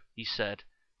up," he said,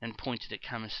 then pointed at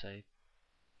Camisade.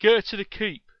 "Get her to the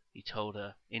keep," he told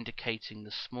her, indicating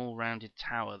the small rounded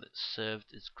tower that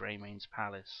served as Greymane's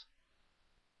palace.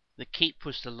 The keep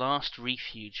was the last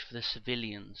refuge for the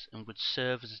civilians and would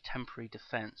serve as a temporary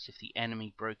defense if the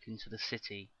enemy broke into the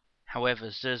city.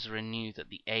 However, Zerzura knew that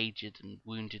the aged and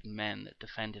wounded men that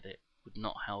defended it would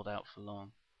not hold out for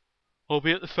long. "I'll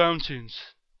be at the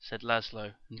fountains," said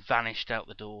Laszlo, and vanished out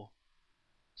the door.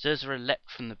 Zerzura leapt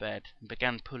from the bed and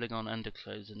began pulling on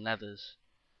underclothes and leathers.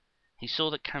 He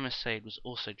saw that Camisade was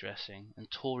also dressing,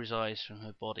 and tore his eyes from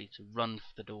her body to run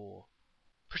for the door.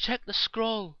 "Protect the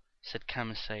scroll," said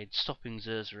Camisade, stopping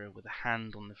Zerzura with a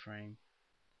hand on the frame.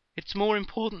 "It's more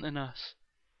important than us.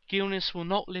 Gilneas will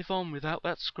not live on without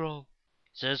that scroll."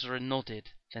 Zerzura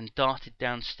nodded, then darted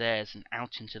downstairs and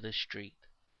out into the street.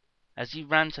 As he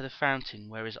ran to the fountain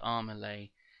where his armor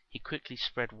lay, he quickly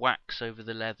spread wax over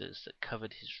the leathers that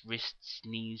covered his wrists,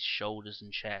 knees, shoulders,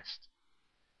 and chest.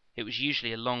 It was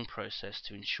usually a long process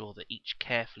to ensure that each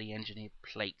carefully engineered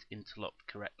plate interlocked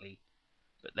correctly,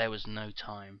 but there was no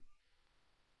time.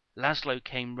 Laszlo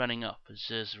came running up as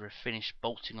Zerzura finished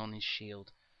bolting on his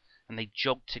shield, and they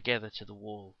jogged together to the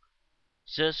wall.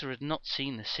 Zerzura had not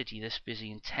seen the city this busy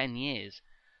in 10 years,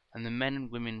 and the men and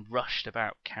women rushed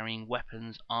about carrying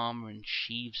weapons, armor, and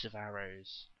sheaves of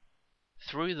arrows.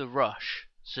 Through the rush,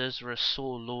 Zerzura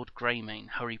saw Lord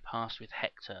Greymane hurry past with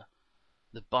Hector,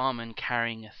 the barman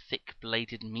carrying a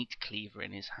thick-bladed meat cleaver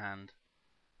in his hand.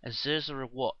 As Zerzura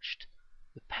watched,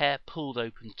 the pair pulled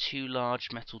open 2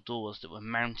 large metal doors that were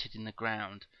mounted in the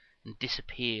ground and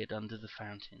disappeared under the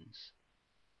fountains.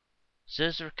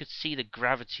 Zerzura could see the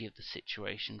gravity of the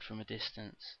situation from a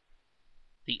distance.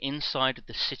 The inside of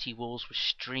the city walls was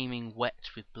streaming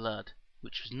wet with blood,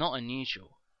 which was not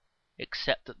unusual,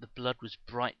 except that the blood was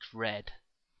bright red.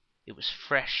 It was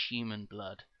fresh human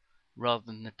blood, rather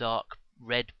than the dark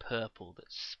red-purple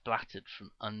that splattered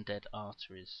from undead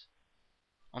arteries.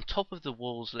 On top of the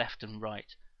walls left and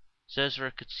right,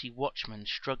 Zerzura could see watchmen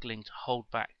struggling to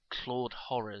hold back clawed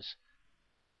horrors,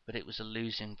 but it was a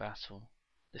losing battle.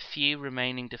 The few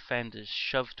remaining defenders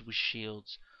shoved with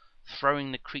shields,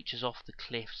 throwing the creatures off the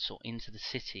cliffs or into the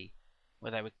city,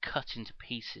 where they were cut into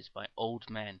pieces by old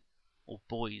men or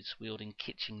boys wielding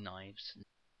kitchen knives.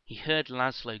 He heard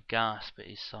Laszlo gasp at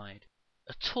his side.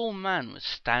 A tall man was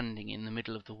standing in the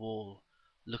middle of the wall,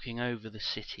 looking over the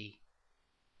city,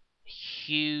 a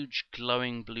huge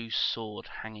glowing blue sword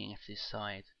hanging at his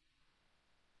side.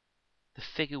 The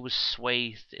figure was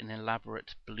swathed in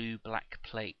elaborate blue-black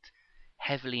plate,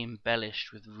 heavily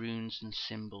embellished with runes and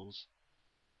symbols.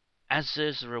 As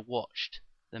Zerzura watched,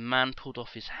 the man pulled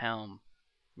off his helm,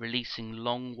 releasing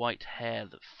long white hair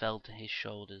that fell to his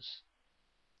shoulders.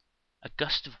 A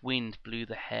gust of wind blew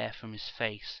the hair from his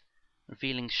face,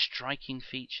 revealing striking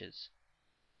features: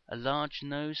 a large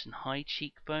nose and high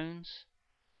cheekbones,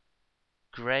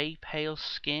 grey pale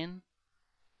skin,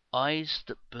 eyes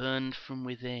that burned from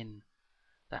within,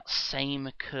 that same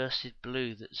accursed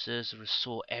blue that Zerzura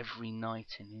saw every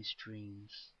night in his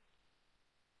dreams.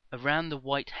 Around the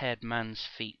white-haired man's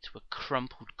feet were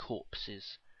crumpled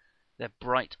corpses, their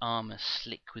bright armor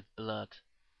slick with blood.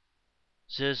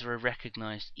 Zerzura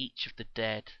recognized each of the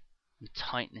dead, and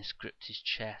tightness gripped his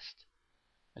chest,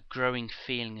 a growing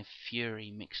feeling of fury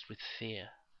mixed with fear.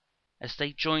 As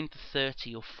they joined the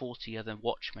 30 or 40 other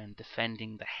watchmen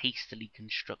defending the hastily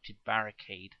constructed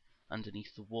barricade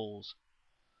underneath the walls,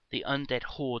 the undead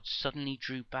horde suddenly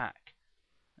drew back,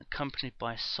 accompanied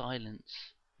by a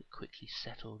silence that quickly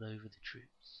settled over the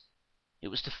troops. It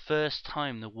was the first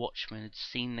time the watchmen had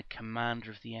seen the commander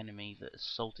of the enemy that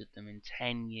assaulted them in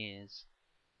 10 years,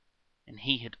 and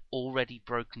he had already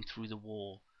broken through the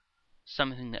wall,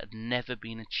 something that had never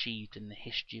been achieved in the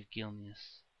history of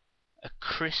Gilneas. A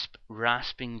crisp,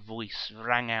 rasping voice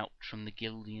rang out from the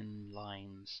Gilnean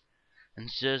lines, and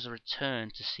Zerzura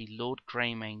turned to see Lord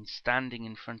Greymane standing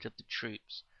in front of the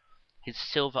troops, his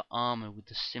silver armor with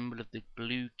the symbol of the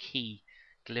blue key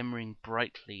glimmering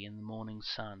brightly in the morning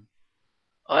sun.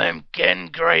 "I am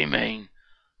Genn Greymane,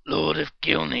 Lord of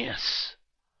Gilneas."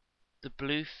 The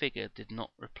blue figure did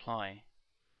not reply,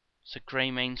 so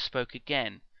Greymane spoke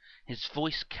again, his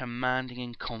voice commanding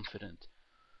and confident.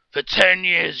 "For 10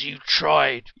 years you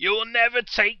tried. You will never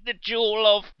take the jewel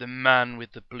of—" The man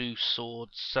with the blue sword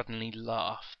suddenly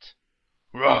laughed.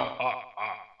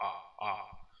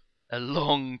 A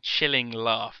long, chilling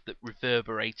laugh that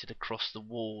reverberated across the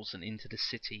walls and into the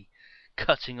city,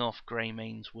 cutting off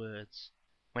Greymane's words.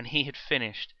 When he had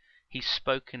finished, he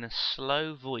spoke in a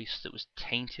slow voice that was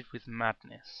tainted with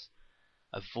madness,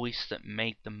 a voice that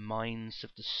made the minds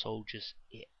of the soldiers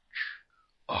itch.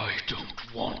 "I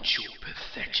don't want your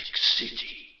pathetic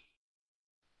city."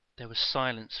 There was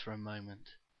silence for a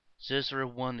moment. Zerzura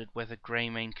wondered whether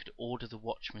Greymane could order the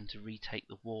watchman to retake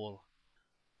the wall.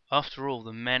 After all,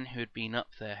 the men who had been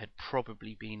up there had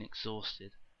probably been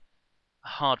exhausted. A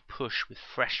hard push with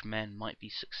fresh men might be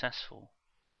successful.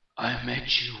 "I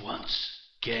met you once,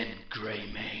 Genn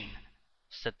Greymane,"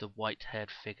 said the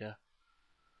white-haired figure.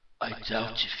 "I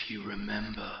doubt if you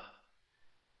remember.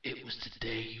 It was the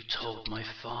day you told my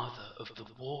father of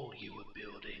the wall you were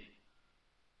building.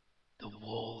 The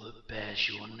wall that bears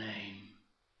your name."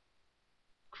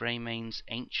 Greymane's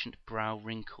ancient brow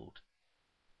wrinkled.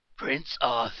 "Prince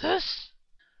Arthas?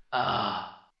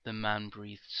 Ah," the man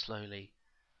breathed slowly.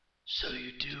 "So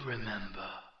you do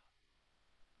remember.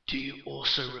 Do you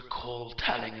also recall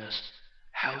telling us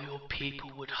how your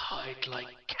people would hide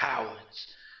like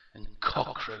cowards and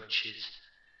cockroaches,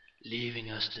 leaving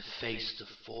us to face the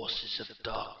forces of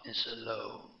darkness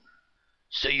alone?"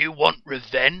 "So you want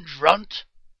revenge, runt?"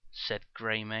 said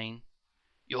Greymane.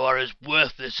 "You are as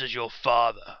worthless as your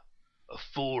father, a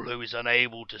fool who is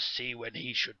unable to see when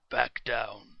he should back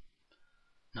down."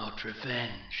 "Not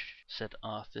revenge," said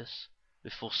Arthas,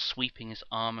 before sweeping his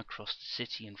arm across the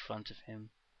city in front of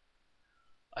him.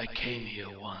 "I came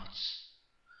here once.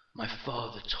 My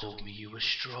father told me you were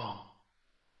strong,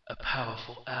 a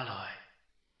powerful ally.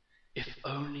 If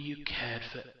only you cared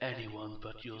for anyone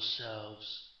but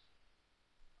yourselves.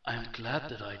 I am glad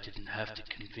that I didn't have to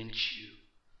convince you.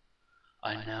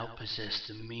 I now possess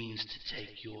the means to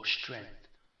take your strength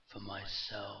for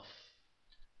myself."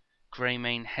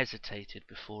 Greymane hesitated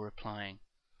before replying.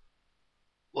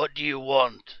 "What do you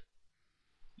want?"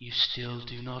 "You still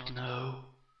do not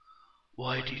know?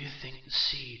 Why do you think the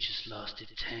siege has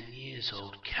lasted 10 years,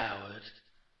 old coward?"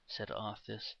 said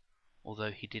Arthas,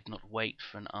 although he did not wait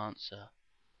for an answer.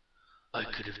 "I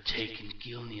could have taken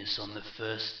Gilneas on the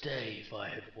first day if I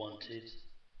had wanted."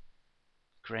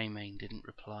 Greymane didn't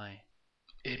reply.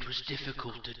 "It was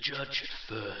difficult to judge at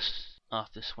first,"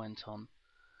 Arthas went on,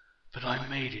 "but I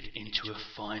made it into a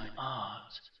fine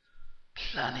art,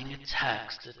 planning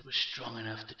attacks that were strong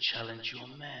enough to challenge your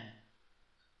men,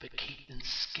 but keep them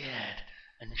scared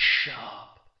and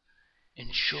sharp,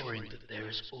 ensuring that there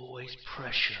is always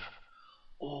pressure,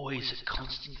 always a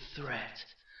constant threat,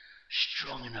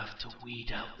 strong enough to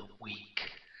weed out the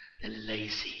weak, the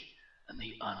lazy, and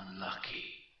the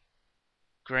unlucky."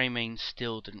 Greymane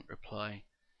still didn't reply.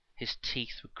 His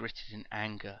teeth were gritted in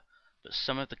anger, but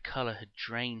some of the colour had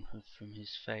drained from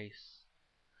his face.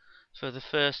 For the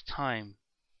first time,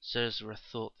 Zerzura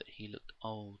thought that he looked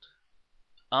old.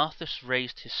 Arthas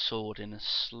raised his sword in a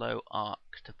slow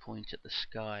arc to point at the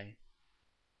sky.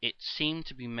 It seemed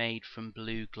to be made from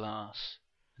blue glass,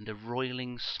 and a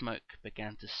roiling smoke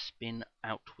began to spin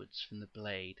outwards from the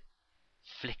blade,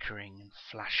 flickering and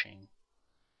flashing.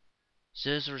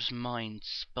 Zerzura's mind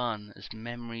spun as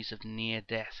memories of near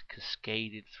death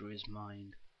cascaded through his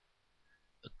mind.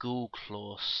 A ghoul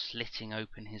claw slitting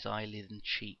open his eyelid and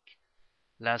cheek,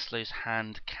 Laszlo's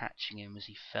hand catching him as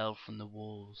he fell from the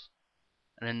walls,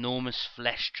 an enormous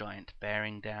flesh giant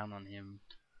bearing down on him.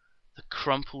 The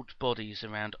crumpled bodies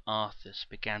around Arthas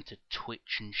began to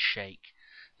twitch and shake,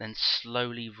 then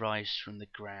slowly rise from the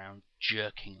ground,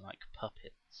 jerking like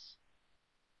puppets.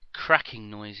 Cracking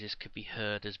noises could be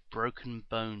heard as broken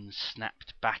bones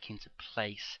snapped back into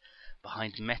place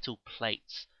behind metal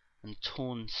plates and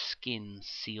torn skin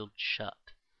sealed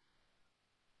shut.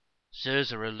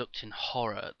 Zerzura looked in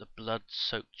horror at the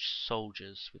blood-soaked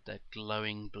soldiers with their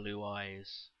glowing blue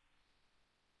eyes.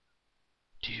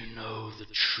 "Do you know the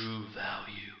true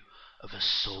value of a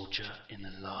soldier in the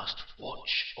last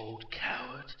watch, old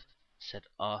coward?" said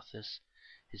Arthas,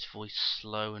 his voice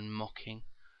slow and mocking.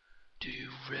 "Do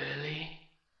you really?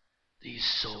 These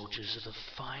soldiers are the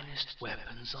finest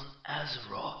weapons on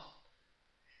Azeroth.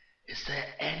 Is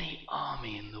there any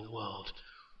army in the world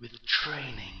with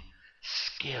training,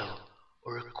 skill,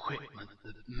 or equipment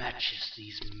that matches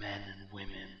these men and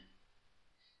women?"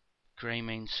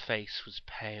 Greymane's face was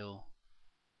pale.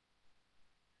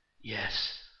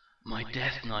 "Yes, my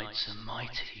Death Knights are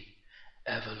mighty,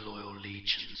 ever-loyal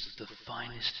legions of the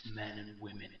finest men and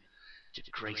women to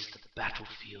grace the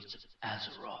battlefields of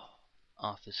Azeroth,"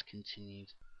 Arthas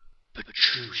continued. "but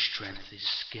true strength is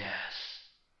scarce.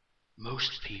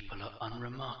 Most people are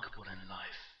unremarkable in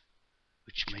life,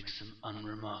 which makes them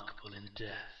unremarkable in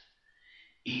death.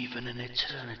 Even an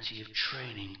eternity of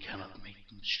training cannot make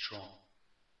them strong.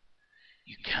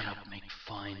 You cannot make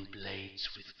fine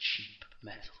blades with cheap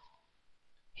metal."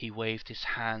 He waved his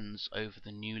hands over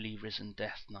the newly risen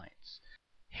Death Knights,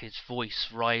 his voice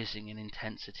rising in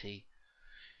intensity.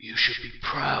 "You should be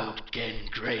proud, Genn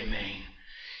Greymane.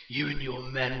 You and your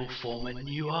men will form a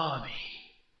new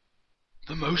army.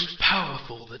 The most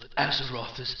powerful that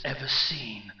Azeroth has ever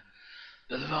seen.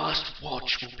 The last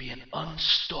watch will be an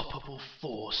unstoppable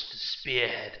force to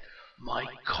spearhead my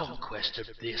conquest of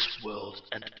this world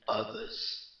and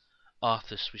others.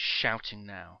 Arthas was shouting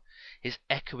now, his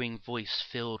echoing voice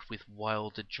filled with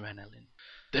wild adrenaline.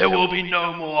 There will be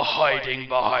no more hiding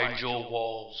behind your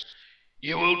walls.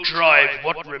 You will drive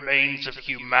what remains of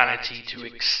humanity to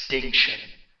extinction.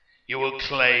 You will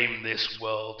claim this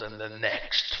world and the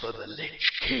next for the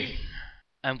Lich King.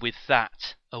 And with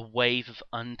that, a wave of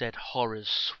undead horrors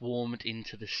swarmed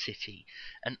into the city,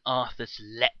 and Arthas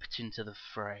leapt into the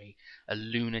fray, a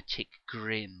lunatic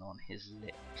grin on his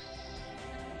lips.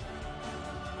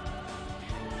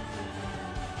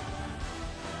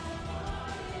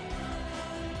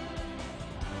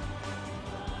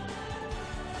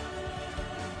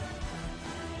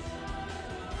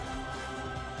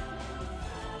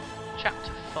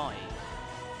 Chapter 5.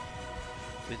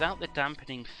 Without the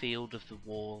dampening field of the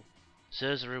wall,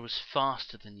 Zerzura was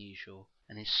faster than usual,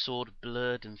 and his sword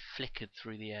blurred and flickered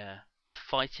through the air.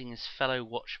 Fighting his fellow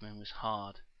watchmen was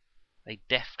hard. They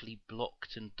deftly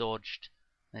blocked and dodged,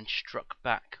 then struck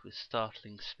back with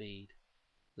startling speed.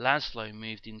 Laszlo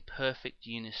moved in perfect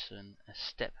unison a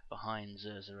step behind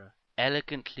Zerzura,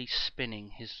 elegantly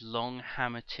spinning his long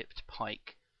hammer-tipped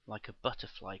pike like a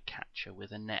butterfly catcher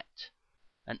with a net.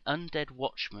 An undead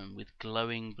watchman with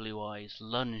glowing blue eyes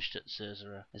lunged at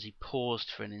Zerzura as he paused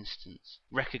for an instant,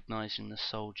 recognizing the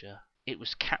soldier. It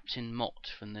was Captain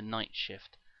Mott from the night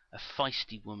shift, a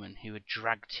feisty woman who had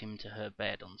dragged him to her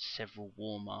bed on several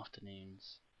warm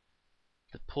afternoons.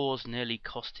 The pause nearly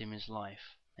cost him his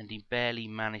life, and he barely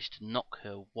managed to knock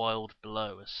her wild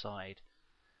blow aside,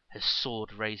 her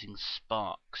sword raising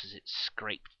sparks as it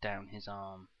scraped down his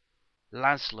arm.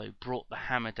 Laszlo brought the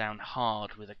hammer down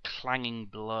hard with a clanging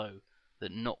blow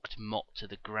that knocked Mott to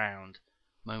the ground,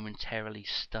 momentarily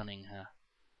stunning her.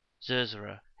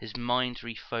 Zerzura, his mind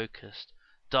refocused,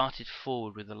 darted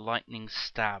forward with a lightning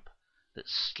stab that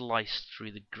sliced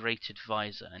through the grated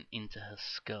visor and into her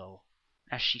skull.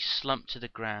 As she slumped to the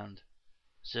ground,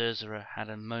 Zerzura had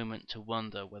a moment to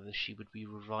wonder whether she would be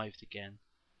revived again.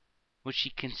 Would she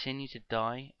continue to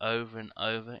die over and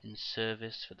over in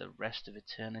service for the rest of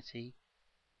eternity?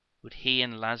 Would he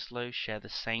and Laszlo share the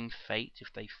same fate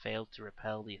if they failed to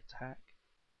repel the attack?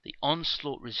 The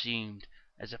onslaught resumed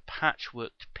as a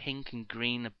patchworked pink and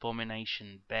green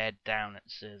abomination bared down at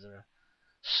Zerzura,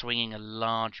 swinging a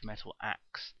large metal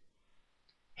axe.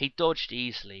 He dodged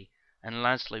easily, and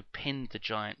Laszlo pinned the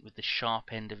giant with the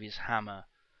sharp end of his hammer,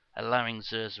 allowing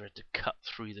Zerzura to cut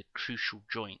through the crucial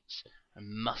joints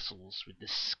and muscles with the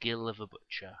skill of a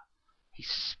butcher. He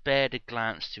spared a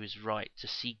glance to his right to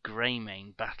see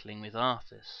Greymane battling with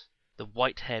Arthas. The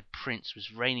white-haired prince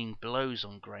was raining blows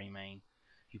on Greymane,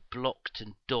 who blocked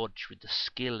and dodged with the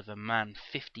skill of a man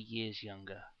 50 years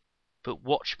younger. But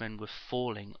watchmen were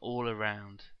falling all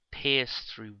around, pierced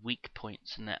through weak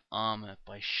points in their armor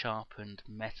by sharpened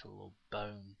metal or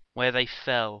bone. Where they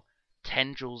fell,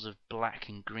 tendrils of black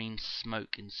and green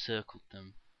smoke encircled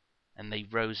them, and they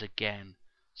rose again,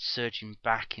 surging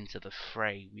back into the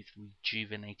fray with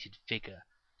rejuvenated vigor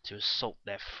to assault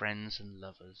their friends and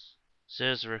lovers.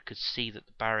 Zerzura could see that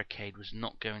the barricade was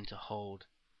not going to hold,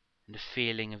 and a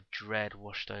feeling of dread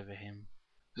washed over him.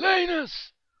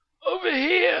 Lanus! Over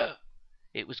here!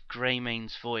 It was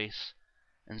Greymane's voice,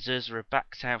 and Zerzura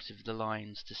backed out of the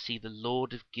lines to see the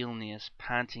Lord of Gilneas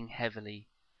panting heavily,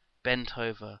 bent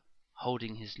over,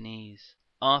 holding his knees.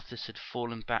 Arthas had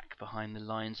fallen back behind the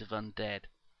lines of undead,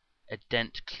 a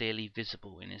dent clearly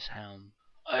visible in his helm.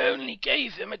 I only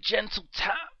gave him a gentle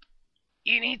tap.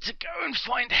 You need to go and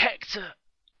find Hector.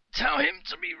 Tell him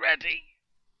to be ready.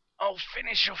 I'll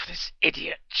finish off this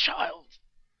idiot child.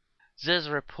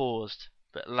 Zerzura paused,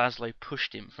 but Laszlo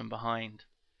pushed him from behind.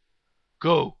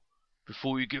 Go,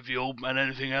 before you give the old man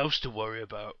anything else to worry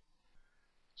about.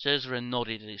 Zerzura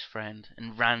nodded at his friend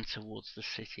and ran towards the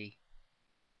city.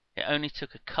 It only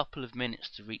took a couple of minutes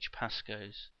to reach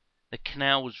Pasco's. The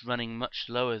canal was running much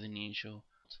lower than usual,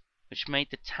 which made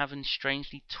the tavern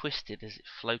strangely twisted as it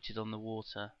floated on the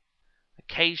water.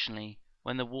 Occasionally,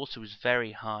 when the water was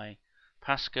very high,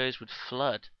 Pasco's would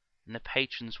flood, and the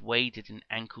patrons waded in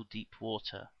ankle-deep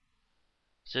water.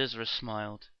 Zerzura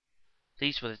smiled.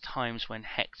 These were the times when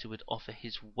Hector would offer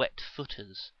his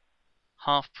wet-footers,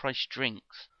 half-price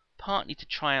drinks, partly to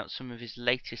try out some of his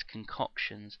latest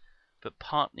concoctions, but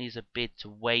partly as a bid to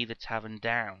weigh the tavern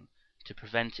down, to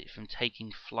prevent it from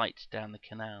taking flight down the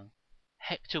canal.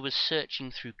 Hector was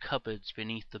searching through cupboards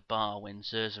beneath the bar when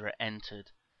Zerzura entered,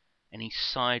 and he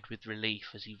sighed with relief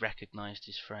as he recognized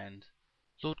his friend.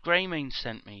 Lord Greymane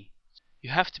sent me. You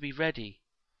have to be ready.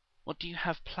 What do you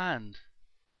have planned?"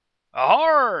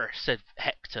 "Ahar!" said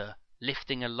Hector,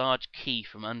 lifting a large key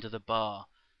from under the bar,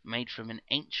 made from an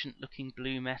ancient-looking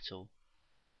blue metal.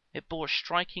 It bore a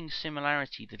striking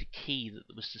similarity to the key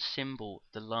that was the symbol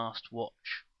of the last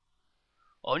watch.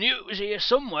 "I knew it was here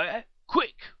somewhere.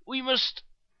 Quick, we must—"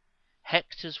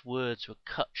 Hector's words were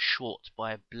cut short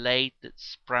by a blade that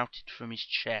sprouted from his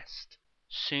chest,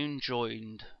 soon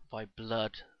joined by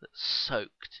blood that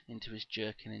soaked into his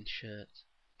jerkin and shirt.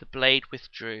 The blade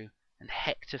withdrew, and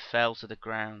Hector fell to the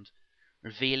ground,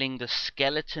 revealing the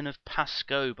skeleton of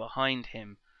Pascoe behind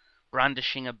him,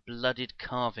 brandishing a blooded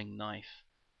carving knife.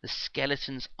 The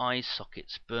skeleton's eye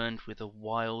sockets burned with a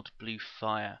wild blue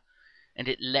fire, and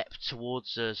it leapt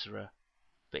towards Zerzura,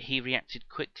 but he reacted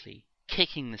quickly,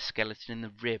 kicking the skeleton in the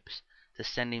ribs to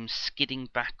send him skidding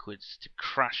backwards to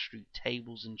crash through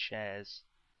tables and chairs.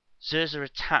 Zerzura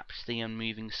tapped the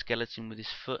unmoving skeleton with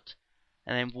his foot,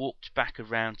 and then walked back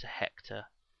around to Hector.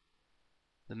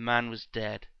 The man was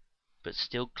dead, but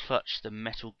still clutched the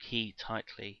metal key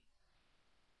tightly.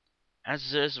 As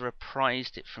Zerzura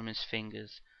prized it from his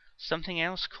fingers, something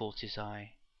else caught his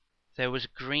eye. There was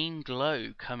a green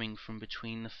glow coming from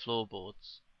between the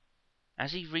floorboards.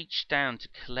 As he reached down to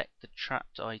collect the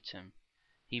trapped item,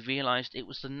 he realized it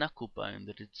was the knuckle bone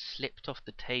that had slipped off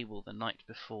the table the night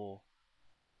before.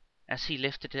 As he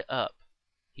lifted it up,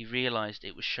 he realized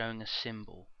it was showing a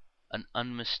symbol, an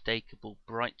unmistakable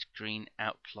bright green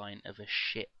outline of a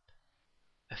ship.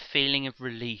 A feeling of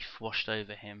relief washed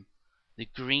over him. The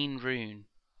green rune,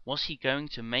 was he going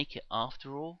to make it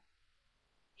after all?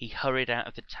 He hurried out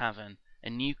of the tavern, a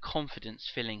new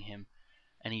confidence filling him,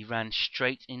 and he ran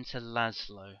straight into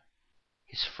Laszlo.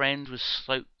 His friend was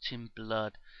soaked in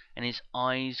blood, and his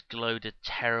eyes glowed a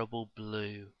terrible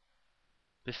blue.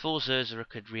 Before Zerzura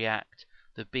could react,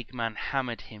 the big man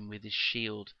hammered him with his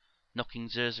shield, knocking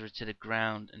Zerzura to the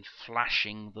ground and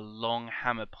flashing the long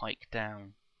hammer pike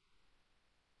down.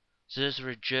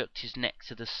 Zerzura jerked his neck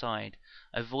to the side,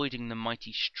 avoiding the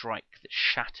mighty strike that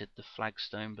shattered the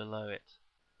flagstone below it.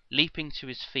 Leaping to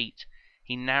his feet,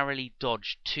 he narrowly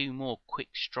dodged two more quick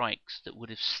strikes that would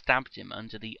have stabbed him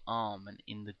under the arm and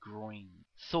in the groin.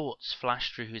 Thoughts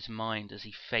flashed through his mind as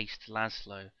he faced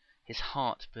Laszlo, his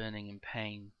heart burning in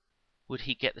pain. Would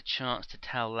he get the chance to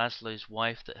tell Laszlo's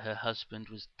wife that her husband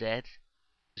was dead?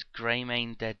 Was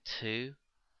Greymane dead too?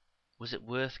 Was it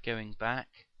worth going back?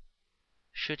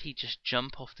 Should he just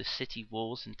jump off the city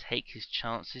walls and take his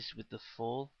chances with the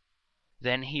fall?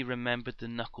 Then he remembered the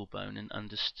knuckle bone and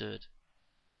understood.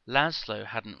 Laszlo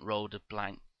hadn't rolled a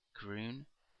blank rune.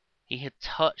 He had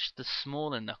touched the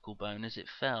smaller knuckle bone as it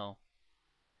fell.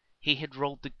 He had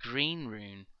rolled the green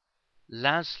rune.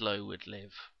 Laszlo would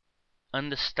live.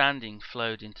 Understanding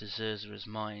flowed into Zerzura's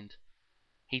mind.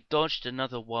 He dodged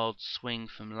another wild swing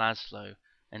from Laszlo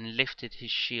and lifted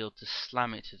his shield to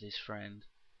slam it at his friend.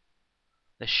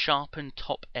 The sharpened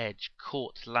top edge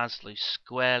caught Laszlo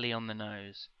squarely on the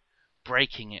nose,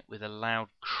 breaking it with a loud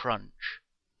crunch.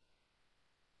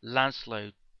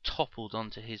 Laszlo toppled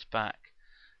onto his back,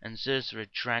 and Zerzura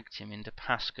dragged him into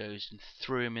Pascoe's and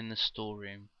threw him in the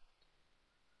storeroom.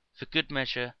 For good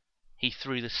measure, he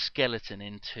threw the skeleton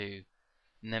in too,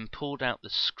 and then pulled out the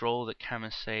scroll that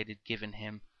Camisade had given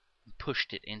him and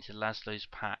pushed it into Laszlo's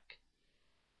pack.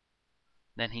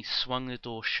 Then he swung the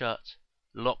door shut,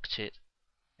 locked it,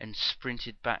 and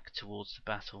sprinted back towards the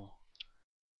battle.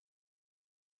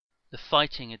 The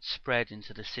fighting had spread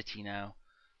into the city now,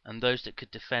 and those that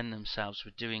could defend themselves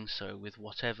were doing so with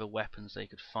whatever weapons they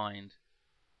could find.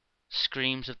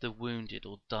 Screams of the wounded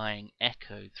or dying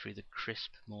echoed through the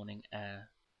crisp morning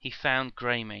air. He found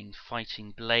Greymane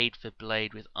fighting blade for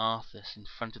blade with Arthas in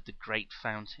front of the great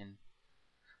fountain.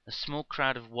 A small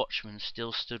crowd of watchmen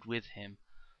still stood with him,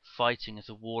 fighting at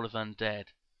a wall of undead,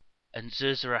 and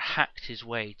Zerzura hacked his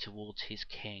way towards his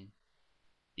king.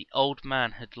 The old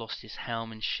man had lost his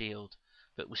helm and shield,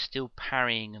 but was still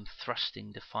parrying and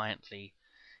thrusting defiantly,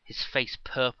 his face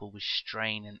purple with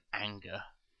strain and anger.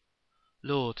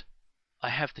 "Lord, I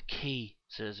have the key,"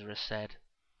 Zerzura said.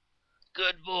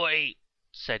 "Good boy,"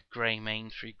 said Greymane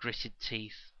through gritted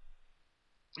teeth.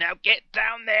 "Now get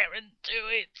down there and do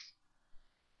it."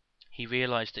 He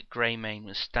realized that Greymane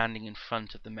was standing in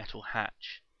front of the metal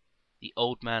hatch. The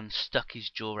old man stuck his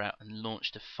jaw out and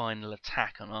launched a final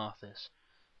attack on Arthas,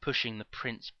 pushing the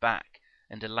prince back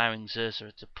and allowing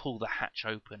Zerzura to pull the hatch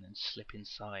open and slip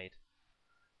inside.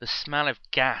 The smell of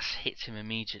gas hit him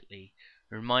immediately,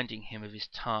 reminding him of his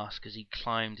task as he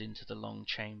climbed into the long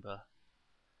chamber.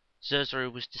 Zerzura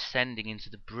was descending into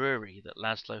the brewery that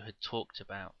Laszlo had talked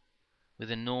about,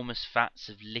 with enormous vats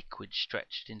of liquid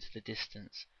stretched into the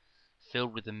distance,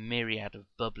 filled with a myriad of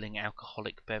bubbling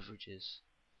alcoholic beverages.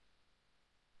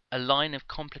 A line of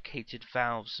complicated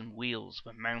valves and wheels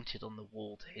were mounted on the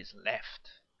wall to his left,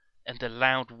 and a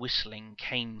loud whistling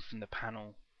came from the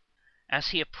panel. As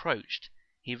he approached,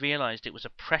 he realized it was a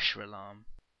pressure alarm.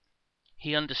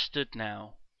 He understood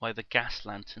now why the gas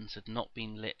lanterns had not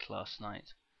been lit last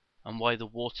night, and why the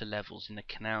water levels in the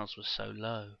canals were so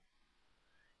low.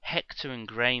 Hector and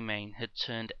Greymane had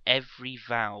turned every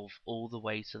valve all the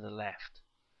way to the left.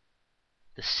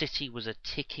 The city was a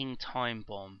ticking time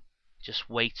bomb, just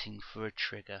waiting for a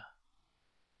trigger.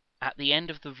 At the end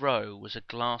of the row was a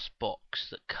glass box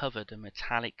that covered a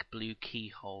metallic blue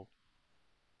keyhole.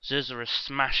 Zerzura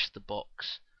smashed the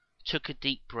box, took a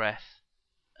deep breath,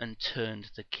 and turned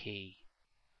the key.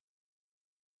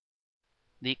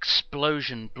 The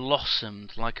explosion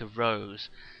blossomed like a rose,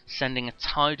 sending a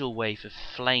tidal wave of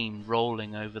flame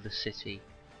rolling over the city.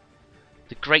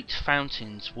 The great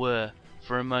fountains were,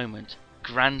 for a moment,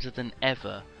 grander than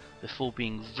ever, before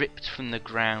being ripped from the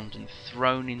ground and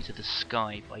thrown into the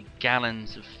sky by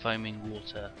gallons of foaming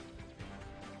water.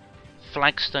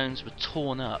 Flagstones were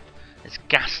torn up as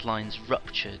gas lines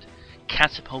ruptured,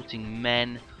 catapulting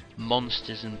men,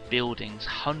 monsters and buildings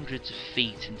hundreds of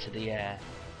feet into the air.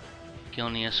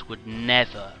 Gilneas would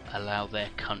never allow their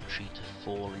country to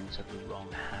fall into the wrong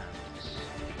hands.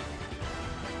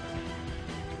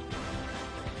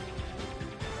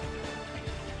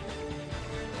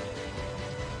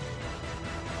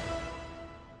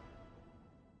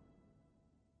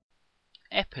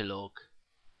 Epilogue.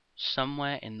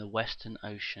 Somewhere in the Western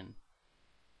Ocean.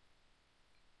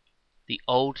 The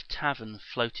old tavern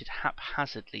floated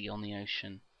haphazardly on the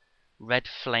ocean, red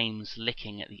flames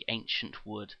licking at the ancient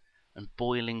wood, and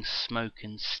boiling smoke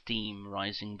and steam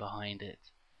rising behind it.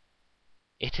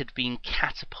 It had been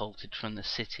catapulted from the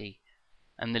city,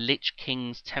 and the Lich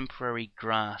King's temporary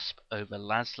grasp over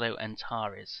Laszlo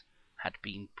Antares had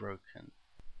been broken.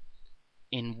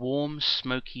 In warm,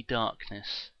 smoky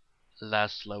darkness,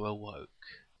 Laszlo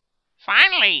awoke.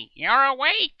 "Finally, you're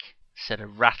awake," said a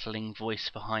rattling voice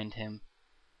behind him.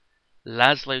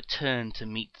 Laszlo turned to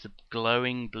meet the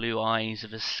glowing blue eyes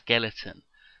of a skeleton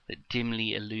that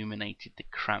dimly illuminated the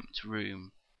cramped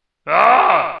room.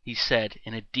 "Ah!" he said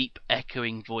in a deep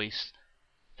echoing voice,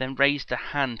 then raised a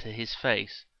hand to his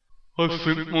face. I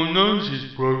think my nose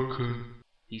is broken,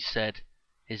 he said,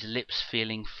 his lips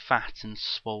feeling fat and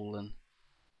swollen.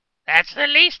 "That's the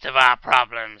least of our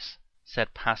problems,"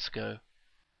 said Pasco.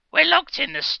 "We're locked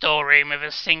in the storeroom of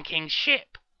a sinking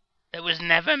ship that was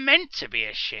never meant to be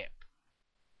a ship.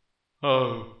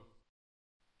 Oh.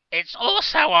 It's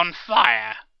also on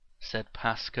fire," said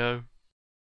Pasco.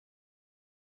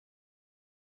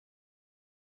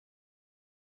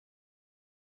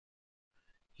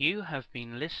 You have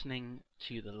been listening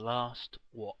to The Last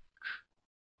Watch.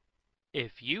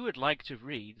 If you would like to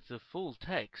read the full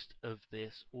text of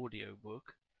this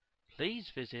audiobook, please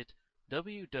visit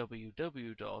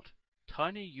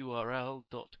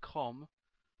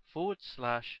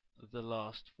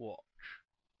www.tinyurl.com/thelastwatch.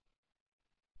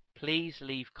 Please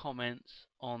leave comments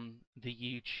on the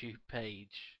YouTube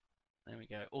page. There we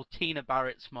go. Or Tina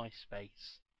Barrett's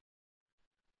MySpace.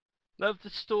 Love the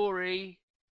story.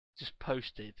 Just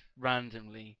posted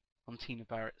randomly on Tina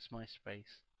Barrett's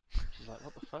MySpace. She's like,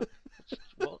 what the fuck?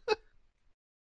 What?